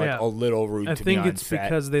even like a little rude to me on set. I think it's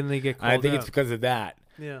because then they get called out. I think it's because of that.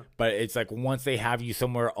 Yeah. But it's like once they have you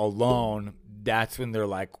somewhere alone, that's when they're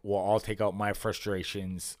like, well, I'll take out my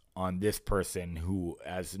frustrations on this person who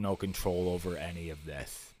has no control over any of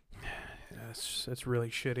this. That's really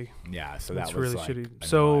shitty. Yeah, so that's that was really like shitty.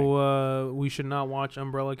 So we should not watch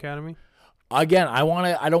Umbrella Academy? Again, I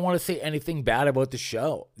don't want to say anything bad about the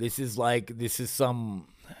show. This is some,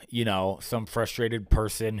 you know, some frustrated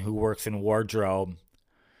person who works in wardrobe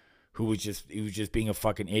who was just being a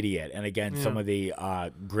fucking idiot. And again, some of the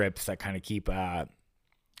grips that kind of keep an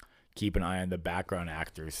eye on the background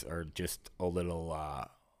actors are just a little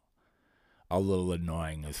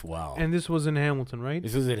annoying as well. And this was in Hamilton, right?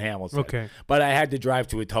 This was in Hamilton. Okay. But I had to drive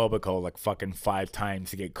to Etobicoke like fucking 5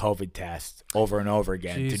 times to get COVID tests over and over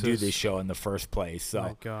again to do this show in the first place. So,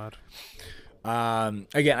 my God.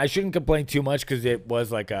 Again, I shouldn't complain too much because it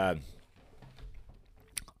was like a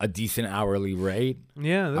decent hourly rate.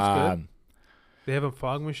 Yeah, that's good. They have a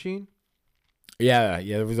fog machine? Yeah,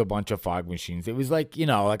 there was a bunch of fog machines. It was like, you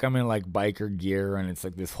know, like I'm in like biker gear and it's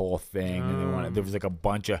like this whole thing. And there was like a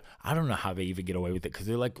bunch of, I don't know how they even get away with it because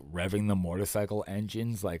they're like revving the motorcycle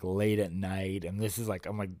engines like late at night. And this is like,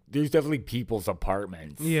 I'm like, there's definitely people's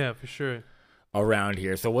apartments. Yeah, for sure. Around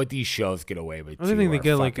here. So what these shows get away with, I think they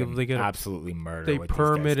get like, if they get absolutely murder. They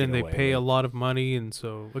permit and they pay a lot of money. And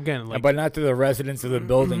so, again, like, but not to the residents of the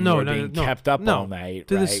building who are being kept up all night.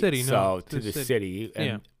 To right? the city, So to the city. And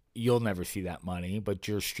yeah. You'll never see that money, but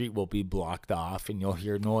your street will be blocked off and you'll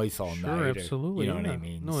hear noise all night. Sure, absolutely. You know what I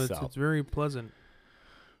mean? No, it's very pleasant.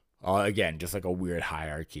 Again, just like a weird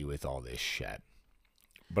hierarchy with all this shit.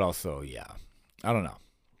 But also, yeah, I don't know.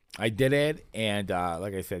 I did it, and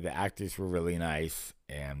like I said, the actors were really nice,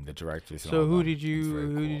 and the directors. So who did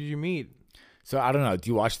you meet? So I don't know. Do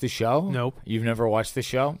you watch the show? Nope. You've never watched the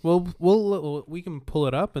show? Well, we can pull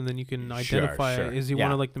it up, and then you can identify. Sure. Is he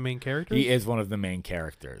one of like the main characters? He is one of the main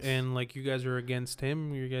characters. And like you guys are against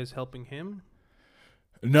him. You guys helping him?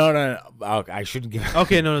 No. I shouldn't give.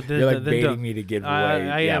 Okay, no. You're like baiting me to give away.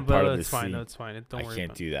 I am, part but of it's the fine. scene. No, it's fine. Don't worry. I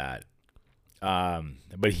can't do that.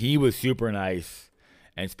 But he was super nice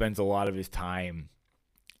and spends a lot of his time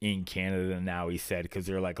in Canada now, he said, because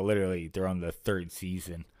they're like literally they're on the 3rd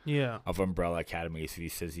season of Umbrella Academy. So he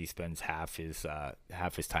says he spends half his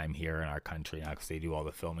time here in our country now because they do all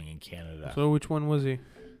the filming in Canada. So which one was he?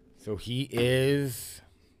 So he is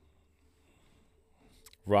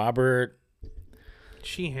Robert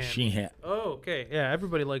Sheehan. Oh, okay. Yeah,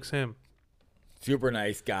 everybody likes him. Super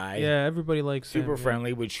nice guy. Yeah, everybody likes him. Super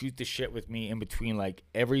friendly. Would shoot the shit with me in between like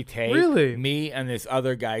every take. Really? Me and this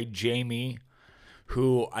other guy, Jamie,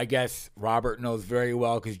 who I guess Robert knows very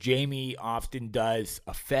well because Jamie often does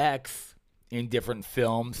effects in different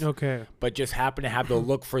films. Okay. But just happened to have the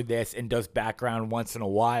look for this and does background once in a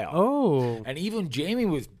while. Oh. And even Jamie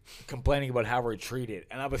was complaining about how we're treated.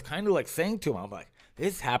 And I was kind of like saying to him, I'm like,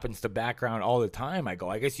 this happens to background all the time. I go,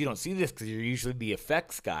 I guess you don't see this because you're usually the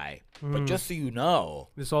effects guy. But just so you know.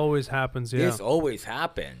 This always happens, yeah. This always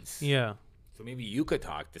happens. Yeah. So maybe you could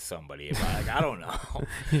talk to somebody about, like, I don't know.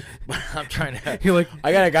 But I'm trying to. You're like,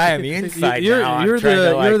 I got a guy on the inside you're, now. You're I'm trying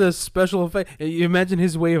to, like, you're the special effect. You imagine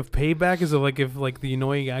his way of payback is like if like the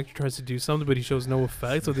annoying actor tries to do something, but he shows no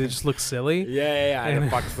effect, so they just look silly. Yeah. And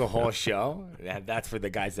it fucks the whole show. That's for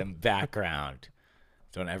the guys in background.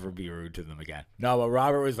 Don't ever be rude to them again. No, but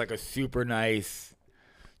Robert was like a super nice,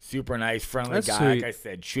 friendly That's guy. sweet. Like I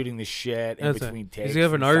said, shooting the shit in between takes. Does he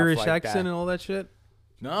have an and stuff Irish like accent that. and all that shit?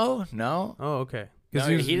 No. Oh, okay. No,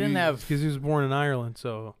 he didn't have. Because he was born in Ireland,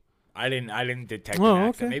 so. I didn't detect Oh, an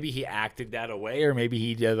accent. okay. Maybe he acted that away, or maybe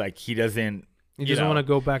he did. Like he doesn't. He doesn't want to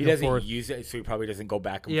go back He and doesn't forth. use it, so he probably doesn't go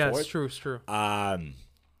back and Yeah, forth. it's true. It's true. But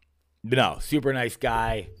no, super nice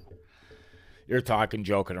guy. You're talking,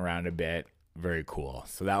 joking around a bit. Very cool.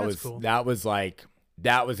 So that That's cool. that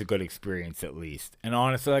was a good experience at least. And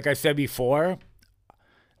honestly, like I said before,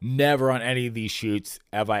 never on any of these shoots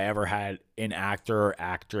have I ever had an actor or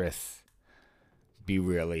actress be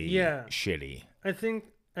really shitty. I think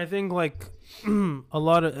like a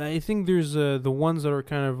lot of. I think there's the ones that are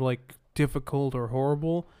kind of like difficult or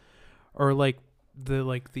horrible, or like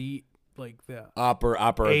the Upper.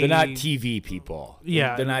 They're not TV people.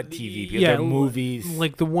 Yeah, They're not TV people. Yeah, They're movies.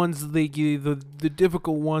 Like the ones the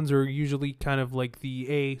difficult ones are usually kind of like the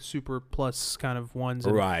A super plus kind of ones,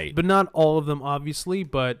 Right. But not all of them, obviously.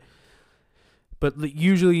 But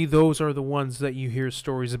usually those are the ones that you hear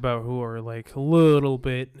stories about who are like a little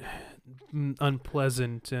bit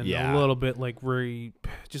unpleasant and a little bit like very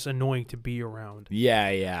just annoying to be around.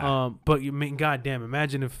 Yeah. But you mean, goddamn,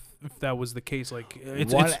 imagine if that was the case. Like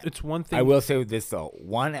it's one thing. I will say this though,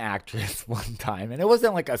 one actress one time, and it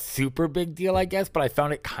wasn't like a super big deal, I guess, but I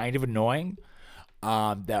found it kind of annoying.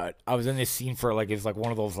 That I was in this scene for like it's like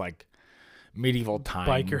one of those like medieval time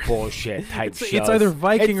Biker bullshit type shows. It's either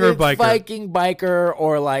Viking or biker. Viking, biker,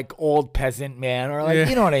 or like old peasant man, or like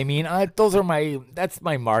you know what I mean. That's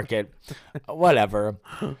my market. Whatever.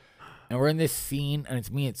 And we're in this scene, and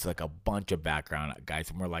it's me. It's like a bunch of background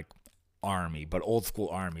guys, and we're like army, but old school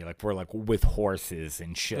army. Like we're like with horses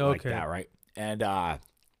and shit like that, right? And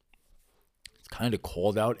it's kind of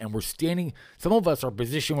cold out, and we're standing. Some of us are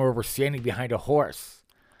positioned where we're standing behind a horse.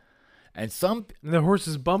 And the horse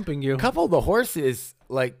is bumping you. A couple of the horses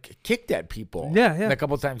like kicked at people. Yeah. And a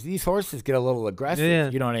couple of times these horses get a little aggressive. Yeah.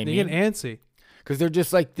 You know what I mean? They get antsy because they're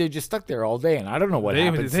just stuck there all day, and I don't know what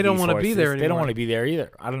happens. They don't want to be there anymore. They don't want to be there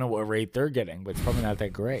either. I don't know what rate they're getting, but it's probably not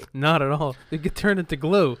that great. Not at all. They get turned into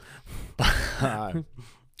glue.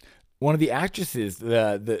 One of the actresses,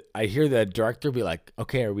 I hear the director be like,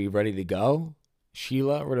 "Okay, are we ready to go?"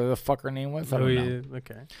 Sheila, or whatever the fuck her name was. I don't know.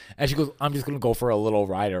 Okay. And she goes, I'm just going to go for a little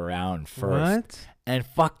ride around first. What? And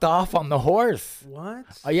fucked off on the horse. What?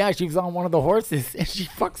 Oh, yeah, she was on one of the horses, and she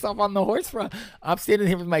fucks off on the horse. I'm standing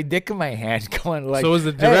here with my dick in my hand going like, so is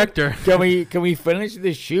the director. Hey, can we finish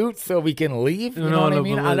the shoot so we can leave? You know what I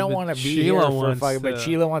mean? I don't want to be Sheila here for a fucking, but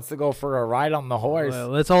Sheila wants to go for a ride on the horse. Well,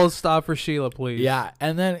 let's all stop for Sheila, please. Yeah,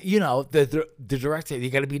 and then, the director,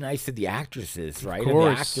 you got to be nice to the actresses, right? Of course.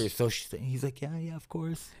 And the actors. So he's like, yeah, of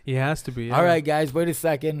course. He has to be. Yeah. All right, guys, wait a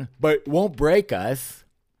second. But won't break us.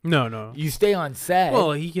 No. You stay on set.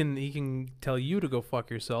 Well, he can tell you to go fuck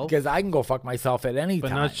yourself. Because I can go fuck myself at any time.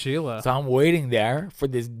 But not Sheila. So I'm waiting there for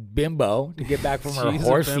this bimbo to get back from her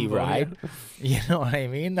horsey ride. Yeah. You know what I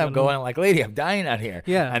mean? I'm going like, lady, I'm dying out here.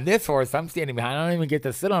 Yeah. And this horse, I'm standing behind. I don't even get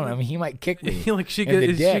to sit on him. He might kick me. Like she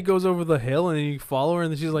goes over the hill and then you follow her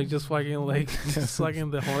and then she's like just fucking like just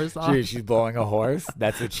sucking the horse off. She's blowing a horse.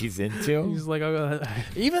 That's what she's into. He's like,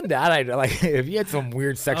 even that, I like. If you had some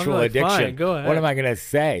weird sexual addiction, fine, go ahead. what am I gonna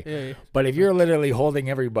say? Yeah. But if you're literally holding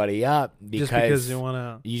everybody up because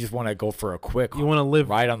you just want to go for a quick, you want to live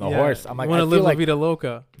ride on the horse. I'm like, you want to live La Vida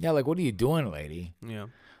Loca. Yeah, like what are you doing, lady? Yeah.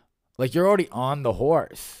 Like you're already on the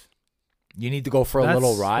horse. You need to go for a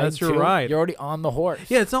little ride. That's your ride. You're already on the horse.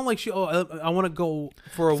 Yeah, it's not like I want to go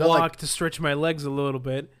for a walk to stretch my legs a little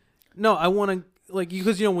bit. No, I want to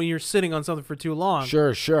because when you're sitting on something for too long. Sure.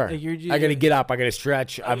 Like I gotta get up. I gotta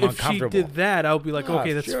stretch. I'm uncomfortable. If she did that, I would be like,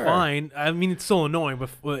 okay, that's fine. I mean, it's still annoying,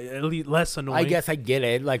 but at least less annoying. I guess I get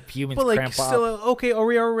it. Like humans but cramp still, up. Okay, are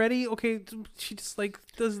we all ready? Okay, she just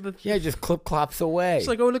does the. Yeah, just clip clops away. She's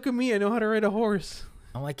like, oh, look at me, I know how to ride a horse.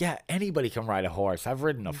 I'm like, yeah, anybody can ride a horse. I've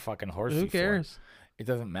ridden a fucking horse before. Who cares? It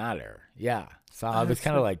doesn't matter. Yeah. So I was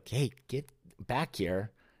kind of like, hey, get back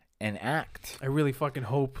here and act. I really fucking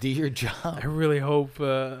hope. Do your job. I really hope.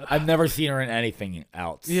 I've never seen her in anything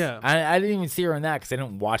else. Yeah. I didn't even see her in that because I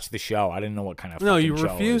didn't watch the show. I didn't know what kind of No, you show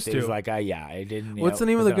refused it to. was like, yeah, I didn't. What's the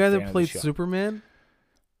name of the guy that played Superman?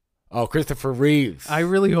 Oh, Christopher Reeves. I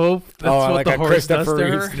really hope that's what like the a horse does Christopher to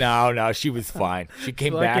her. Reeves. No, she was fine. She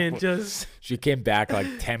came back. She came back like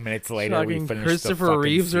 10 minutes later. We finished Christopher the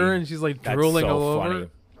Reeves scene. her, and she's like drooling all over.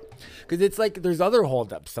 Because it's like there's other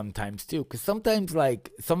holdups sometimes too. Because sometimes like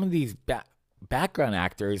some of these background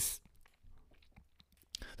actors,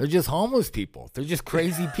 they're just homeless people. They're just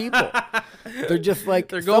crazy people. They're just like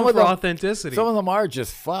they're going for authenticity. Some of them are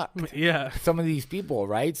just fucked. Yeah. Some of these people,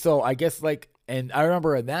 right? So I guess like, and I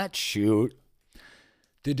remember in that shoot,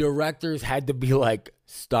 the directors had to be like,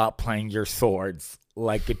 stop playing your swords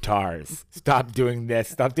like guitars. Stop doing this.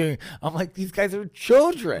 Stop doing. I'm like, these guys are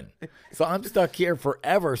children. So I'm stuck here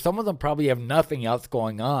forever. Some of them probably have nothing else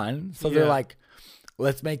going on. So they're like,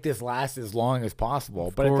 let's make this last as long as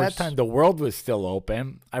possible. But at that time, the world was still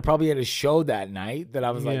open. I probably had a show that night that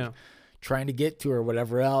I was like trying to get to or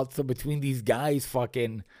whatever else. So between these guys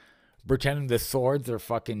fucking pretending the swords are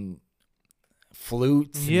fucking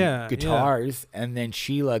flutes and guitars, and then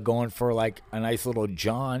Sheila going for like a nice little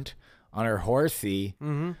jaunt on her horsey,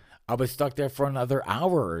 I was stuck there for another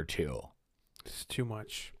hour or two. It's too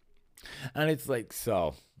much. And it's like,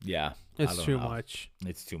 so, yeah. It's too much.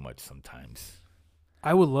 It's too much sometimes.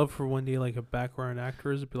 I would love for one day, like, a background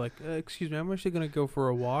actor to be like, excuse me, I'm actually going to go for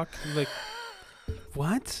a walk. I'm like,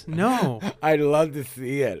 what? No. I'd love to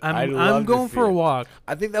see it. I'm going for a walk.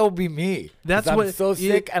 I think that would be me. That's what I'm so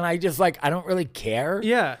sick, and I just, like, I don't really care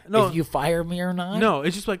if you fire me or not. No,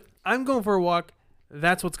 it's just like, I'm going for a walk.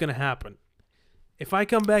 That's what's going to happen. If I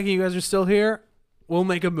come back and you guys are still here, we'll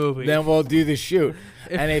make a movie. Then we'll do the shoot.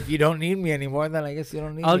 And if you don't need me anymore, then I guess you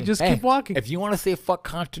don't need me. I'll just keep walking. If you want to say fuck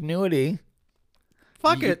continuity,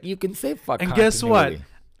 fuck it. You can say fuck and continuity. And guess what?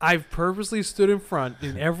 I've purposely stood in front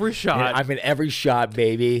in every shot. Yeah, I'm in every shot,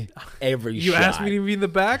 baby. Every shot. You asked me to be in the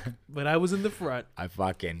back, but I was in the front. I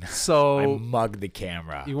So mugged the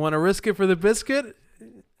camera. You want to risk it for the biscuit?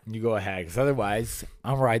 You go ahead, because otherwise,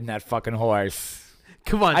 I'm riding that fucking horse.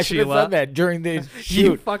 Come on, I should have Sheila. said that during the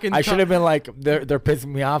shoot. I should have been like, they're pissing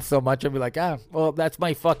me off so much. I'd be like, well, that's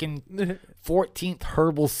my fucking 14th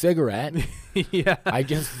herbal cigarette. Yeah. I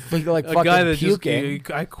just feel like a fucking guy that puking.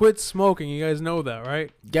 I quit smoking. You guys know that, right?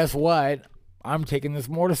 Guess what? I'm taking this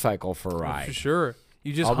motorcycle for a ride. For sure.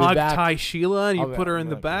 You just hog tie Sheila and you put her in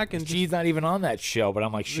the back, and she's not even on that show. But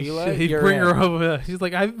I'm like, Sheila, he'd bring her over. He's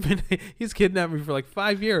like, he's kidnapped me for like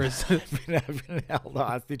 5 years. I've been held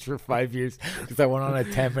hostage for 5 years because I went on a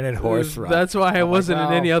 10-minute horse ride. That's why I wasn't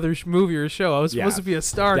in any other movie or show. I was supposed to be a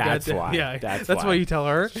star. That's why. Yeah, that's why you tell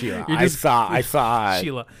her. Sheila, I saw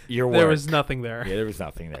Sheila. Your work. There was nothing there. Yeah, there was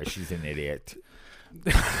nothing there. She's an idiot.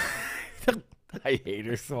 I hate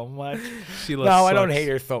her so much. Sheila no, sucks. I don't hate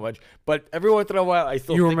her so much. But every once in a while, I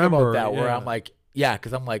still think about that where I'm like,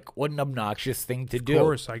 because I'm like, what an obnoxious thing to do. Of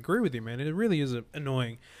course, I agree with you, man. It really is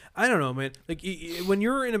annoying. I don't know, man. Like, when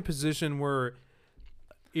you're in a position where,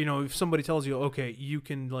 if somebody tells you, okay, you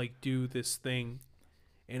can, like, do this thing,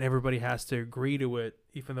 and everybody has to agree to it,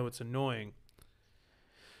 even though it's annoying,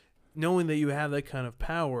 knowing that you have that kind of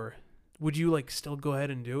power, would you like still go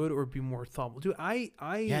ahead and do it or be more thoughtful? Dude, I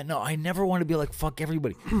never want to be like fuck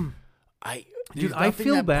everybody. I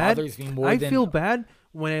feel bad. I feel bad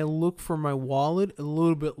when I look for my wallet a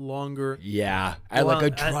little bit longer. Yeah, at like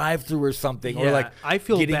a drive-through or something, or like I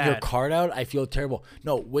feel getting bad. your card out. I feel terrible.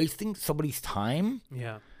 No, wasting somebody's time.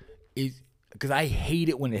 Yeah, is. Because I hate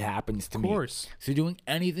it when it happens to me. Of course. So doing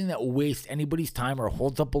anything that wastes anybody's time or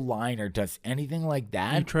holds up a line or does anything like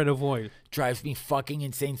that, you try to avoid, drives me fucking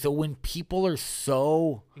insane. So when people are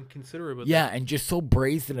so inconsiderate about that, and just so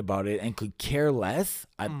brazen about it and could care less,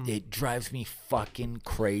 it drives me fucking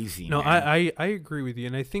crazy. No, man. I agree with you,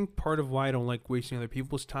 and I think part of why I don't like wasting other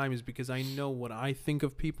people's time is because I know what I think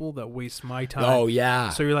of people that waste my time. Oh yeah.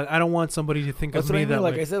 So you're like, I don't want somebody to think That's of me what I mean. that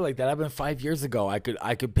like way. I said, like that happened 5 years ago. I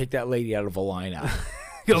could pick that lady out of a lineup.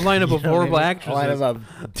 A lineup of horrible actresses. A lineup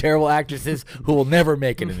of terrible actresses who will never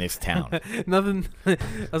make it in this town. Nothing.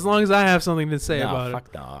 As long as I have something to say about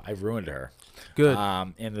it. No, I ruined her. Good.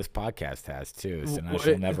 And this podcast has too, so now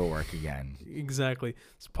she'll never work again. Exactly.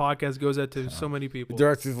 This podcast goes out to so many people. The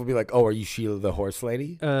directors will be like, "Oh, are you Sheila the horse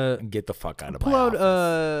lady?" And get the fuck out of my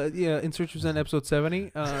office. In Search of Zen episode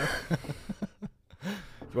 70.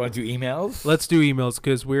 You want to do emails? Let's do emails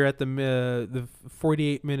because we're at the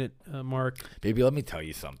 48-minute mark. Baby, let me tell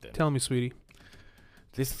you something. Tell me, sweetie.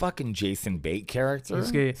 This fucking Jason Bate character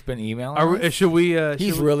has been emailing us. Should we?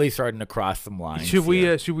 He's really starting to cross some lines. Should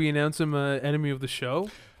we announce him enemy of the show?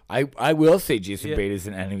 I will say Jason Bate is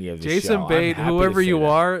an enemy of the show. Jason Bate, whoever you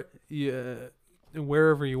are,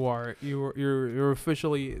 wherever you are, you're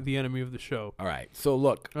officially the enemy of the show. All right. So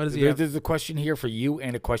look, there's a question here for you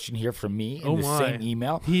and a question here for me in the same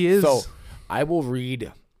email. He is. So I will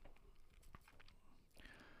read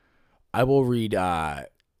I will read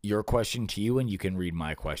your question to you, and you can read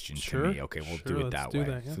my question to me. Okay, we'll do it that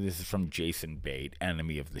way. So this is from Jason Bate,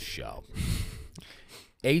 enemy of the show.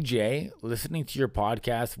 AJ, listening to your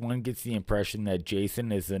podcast, one gets the impression that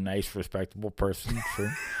Jason is a nice, respectable person.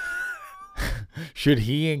 Should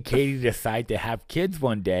he and Katie decide to have kids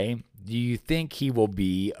one day, do you think he will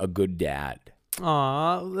be a good dad?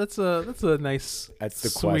 Aw, that's a nice. That's the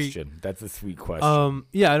sweet question. That's a sweet question.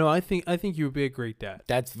 Yeah, no, I think you would be a great dad.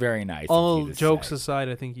 That's very nice. All jokes aside,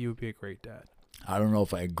 I think you would be a great dad. I don't know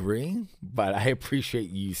if I agree, but I appreciate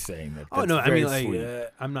you saying that. Oh no, I mean,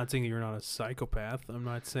 like, I'm not saying that you're not a psychopath. I'm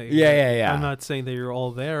not saying. Yeah. I'm not saying that you're all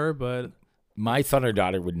there, but my son or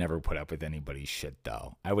daughter would never put up with anybody's shit,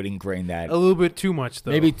 though. I would ingrain that a little bit too much,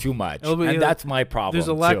 though. Maybe too much, and that's my problem. There's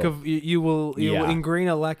a lack of you will ingrain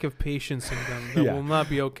a lack of patience in them that will not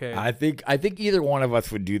be okay. I think either one of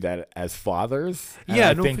us would do that as fathers.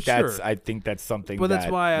 Yeah, sure. I think that's something. But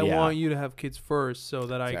that's why I want you to have kids first, so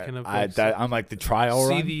that I can. I'm like the trial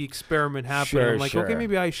see run. the experiment happen. I'm like, okay,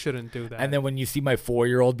 maybe I shouldn't do that. And then when you see my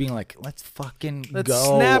 4-year-old being like, let's go,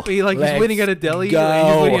 snappy, like he's waiting at a deli. He's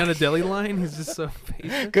waiting on a deli line. He's just so.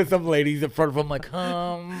 Because some ladies in front of him like,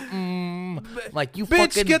 like you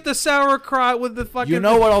bitch, fucking get the sauerkraut with the fucking. You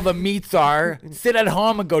know what all the meats are. Sit at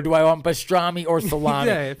home and go, do I want pastrami or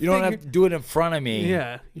salami? You don't have to do it in front of me.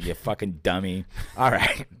 Yeah. You fucking dummy. All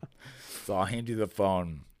right. So I'll hand you the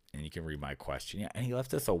phone and you can read my question. Yeah, and he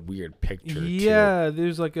left us a weird picture too.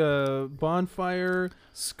 There's like a bonfire,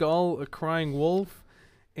 skull, a crying wolf.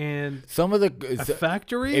 And some of a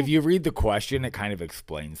factory. If you read the question, it kind of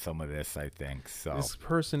explains some of this, I think. So this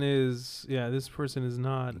person is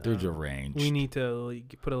not. They're deranged. We need to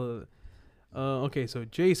put a. Okay, so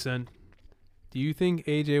Jason, do you think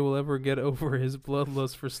AJ will ever get over his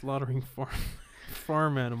bloodlust for slaughtering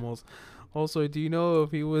farm animals? Also, do you know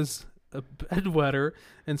if he was a bedwetter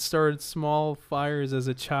and started small fires as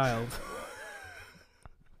a child?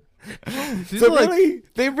 So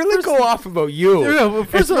they really go off about you. Yeah, well,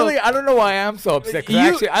 I don't know why I'm so upset.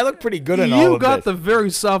 Actually, I look pretty good in all of this. You got the very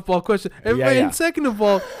softball question. And second of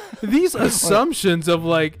all, these assumptions of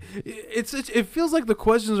like, it feels like the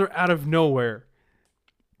questions are out of nowhere.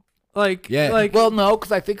 Well, no,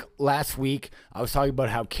 because I think last week I was talking about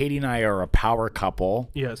how Katie and I are a power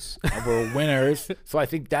couple. Yes, we're winners. So I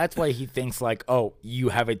think that's why he thinks like, oh, you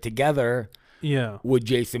have it together. Yeah. Would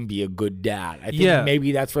Jason be a good dad? I think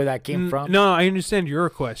maybe that's where that came from. No, I understand your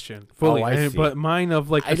question fully. I see. But mine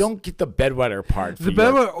of like... I don't get the bedwetter part. The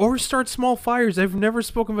bedwetter or start small fires. I've never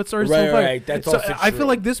spoken about starting small fires. Right, that's also true. I feel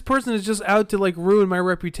like this person is just out to like ruin my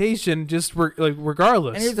reputation just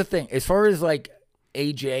regardless. And here's the thing. As far as like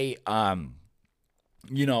AJ,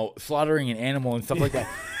 slaughtering an animal and stuff like that...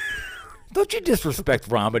 Don't you disrespect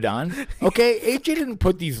Ramadan, okay? AJ didn't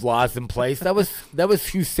put these laws in place. That was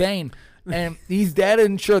Hussein. And he's dead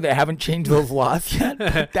and sure they haven't changed those laws yet.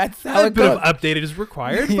 That's how it goes. Updated is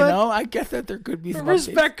required. I guess that there could be some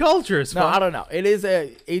respect cultures. No, I don't know. It is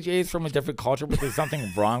AJ is from a different culture, but there's something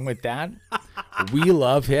wrong with that. We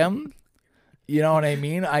love him. You know what I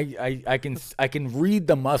mean? I can read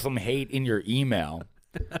the Muslim hate in your email.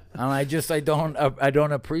 And I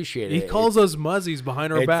don't appreciate it. He calls us muzzies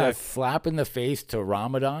behind our back. It's a slap in the face to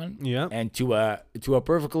Ramadan. Yeah. And to a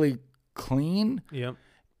perfectly clean. Yep.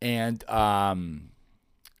 And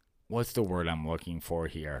what's the word I'm looking for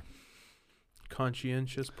here?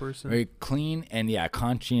 Conscientious person. Very clean and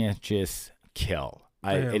conscientious kill.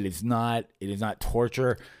 It is not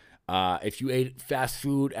torture. If you ate fast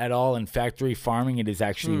food at all in factory farming, it is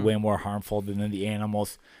actually way more harmful than the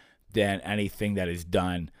animals than anything that is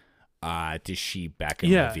done to sheep back in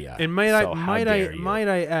Libya. And might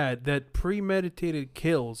I add that premeditated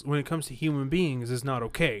kills when it comes to human beings is not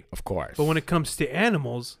okay. Of course. But when it comes to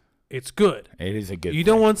animals, it's good. It is a good You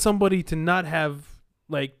don't want somebody to not have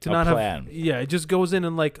plan. It just goes in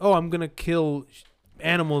and like, oh, I'm going to kill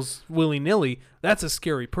animals willy-nilly. That's a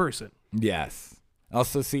scary person. Yes.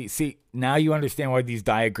 Also, see, now you understand why these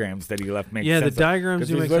diagrams that he left make sense. Yeah, the diagrams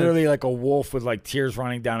do make sense. There's literally like a wolf with like tears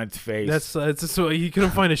running down its face. It's just so you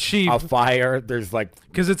couldn't find a sheep. A fire. There's like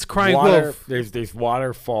because it's crying water, wolf. There's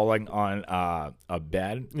water falling on a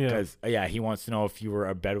bed. Yeah. Because he wants to know if you were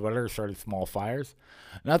a bedwetter or started small fires.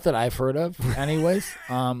 Not that I've heard of, anyways.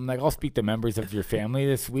 I'll speak to members of your family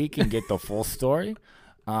this week and get the full story.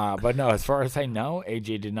 But no, as far as I know,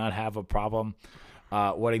 AJ did not have a problem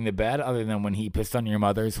wetting the bed other than when he pissed on your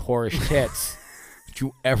mother's whorish tits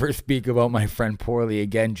you ever speak about my friend poorly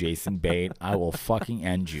again, Jason Bate, I will fucking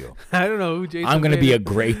end you. I don't know who Jason I'm going to Bate be is. a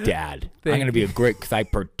great dad. I'm going to be a great, because I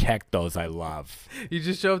protect those I love. You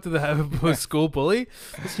just show up to the school bully?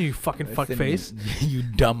 Listen, you fucking fuckface. You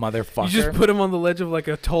dumb motherfucker. You just put him on the ledge of like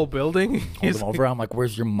a tall building. Hold him over. I'm like,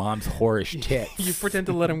 where's your mom's whorish tits? You pretend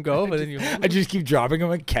to let him go, but then you... I just keep dropping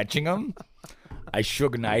him and catching him. I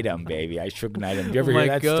Suge Knight him, baby. I Suge Knight him. Do you ever hear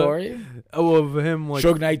that story? Oh, of him like...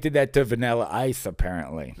 Suge Knight did that to Vanilla Ice,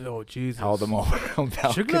 apparently. Oh, Jesus. Held him over.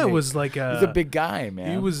 Suge Knight was like a... He's a big guy,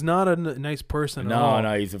 man. He was not a nice person at all.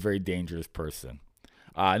 No, he's a very dangerous person.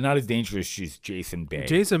 Not as dangerous as Jason Bate.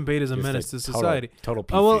 Jason Bate is a menace to society. Total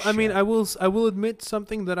piece of shit. I mean, I will admit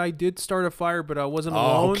something that I did start a fire, but I wasn't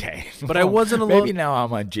alone. Okay. But I wasn't alone. Maybe now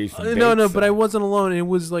I'm on Jason Bate's No, side. but I wasn't alone. It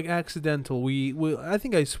was like accidental. I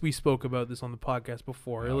think we spoke about this on the podcast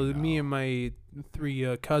before. It was me and my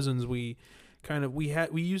 3 cousins. We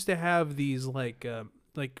used to have these what do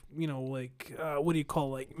you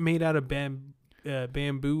call, like, made out of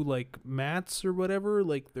bamboo, like mats or whatever.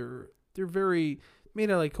 Like they're very made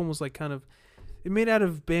out, like almost like kind of made out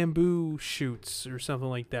of bamboo shoots or something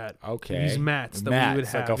like that. Okay. These mats that we would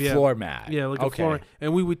have. Like a floor mat. Yeah, like a floor mat.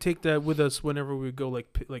 And we would take that with us whenever we would go like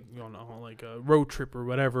a road trip or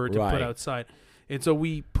whatever to put outside. And so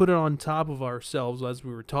we put it on top of ourselves as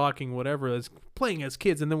we were talking, whatever, as playing as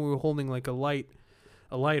kids, and then we were holding like a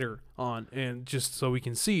lighter on, and just so we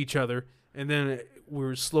can see each other. And then we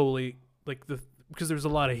were slowly because there's a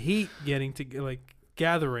lot of heat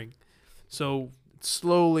gathering, so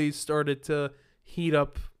slowly started to heat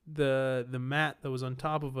up the mat that was on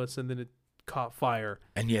top of us, and then it caught fire.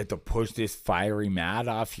 And you had to push this fiery mat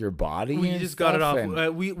off your body? We just got it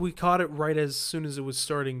off. We caught it right as soon as it was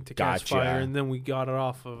starting to catch fire, and then we got it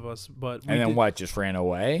off of us. What, just ran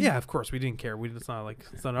away? Yeah, of course. We didn't care. It's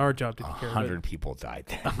not our job to care. 100 people died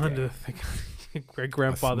that 100. My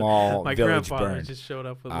grandfather just showed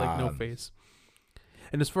up with no face.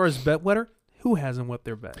 And as far as bedwetter, who hasn't wet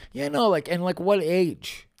their bed? Yeah, no, what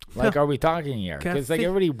age? Are we talking here? Because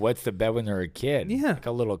everybody wets the bed when they're a kid. Yeah. Like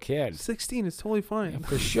a little kid. 16 is totally fine. Yeah,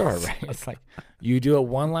 for sure, right? It's like you do it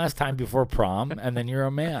one last time before prom, and then you're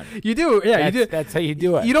a man. You do, yeah. You do. That's how you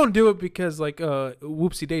do it. You don't do it because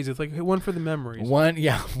whoopsie days. It's like one for the memories. One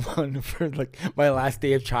for my last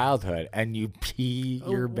day of childhood, and you pee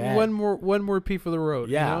your bed. One more pee for the road.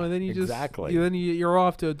 Yeah, and then you exactly. You're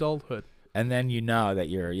off to adulthood. And then you know that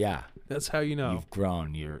you're That's how you know. You've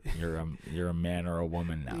grown. You're a man or a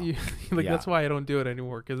woman now. That's why I don't do it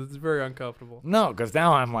anymore, because it's very uncomfortable. No, because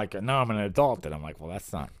now I'm an adult, and I'm like, well,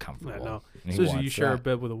 that's not comfortable. No. Especially you share a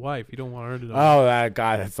bed with a wife. You don't want her to know. Oh, that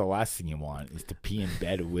guy. That's the last thing you want is to pee in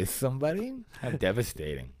bed with somebody. How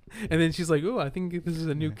devastating. And then she's like, "Oh, I think this is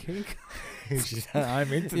a new kink."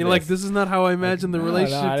 I'm into You're like, this is not how I imagined the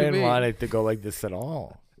relationship to be. I didn't want it to go like this at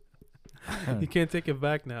all. You can't take it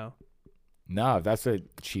back now. No, if that's what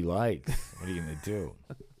she likes, what are you going to do?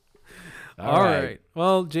 All right.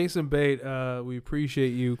 Well, Jason Bate, we appreciate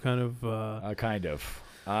you kind of. No,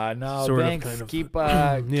 sort thanks. Of, kind of, keep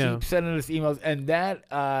sending us emails. And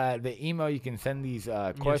the email you can send these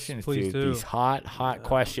questions to, these hot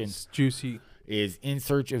questions. Juicy. Is In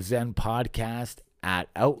Search of Zen Podcast at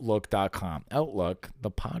Outlook.com. Outlook,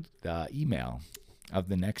 the email of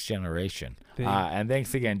the next generation. And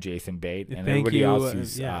thanks again, Jason Bate, and everybody else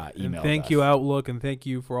who's emailed us. Thank you, Outlook, and thank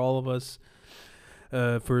you for all of us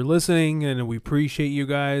for listening, and we appreciate you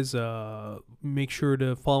guys. Make sure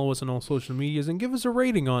to follow us on all social medias and give us a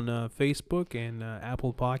rating on Facebook and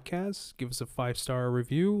Apple Podcasts. Give us a 5-star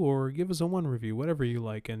review or give us a 1 review, whatever you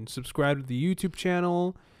like, and subscribe to the YouTube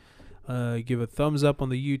channel. Give a thumbs up on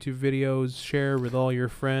the YouTube videos. Share with all your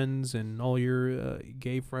friends and all your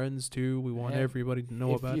gay friends too. We want everybody to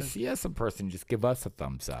know about it. If you see us in person, just give us a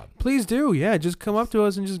thumbs up. Please do. Yeah, just come up to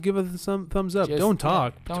us and just give us some thumbs up. Don't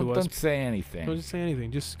talk to us. Don't say anything. Don't just say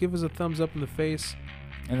anything. Just give us a thumbs up in the face.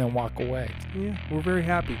 And then walk away. Yeah, we're very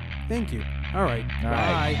happy. Thank you. All right.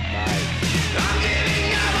 Bye.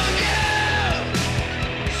 Bye.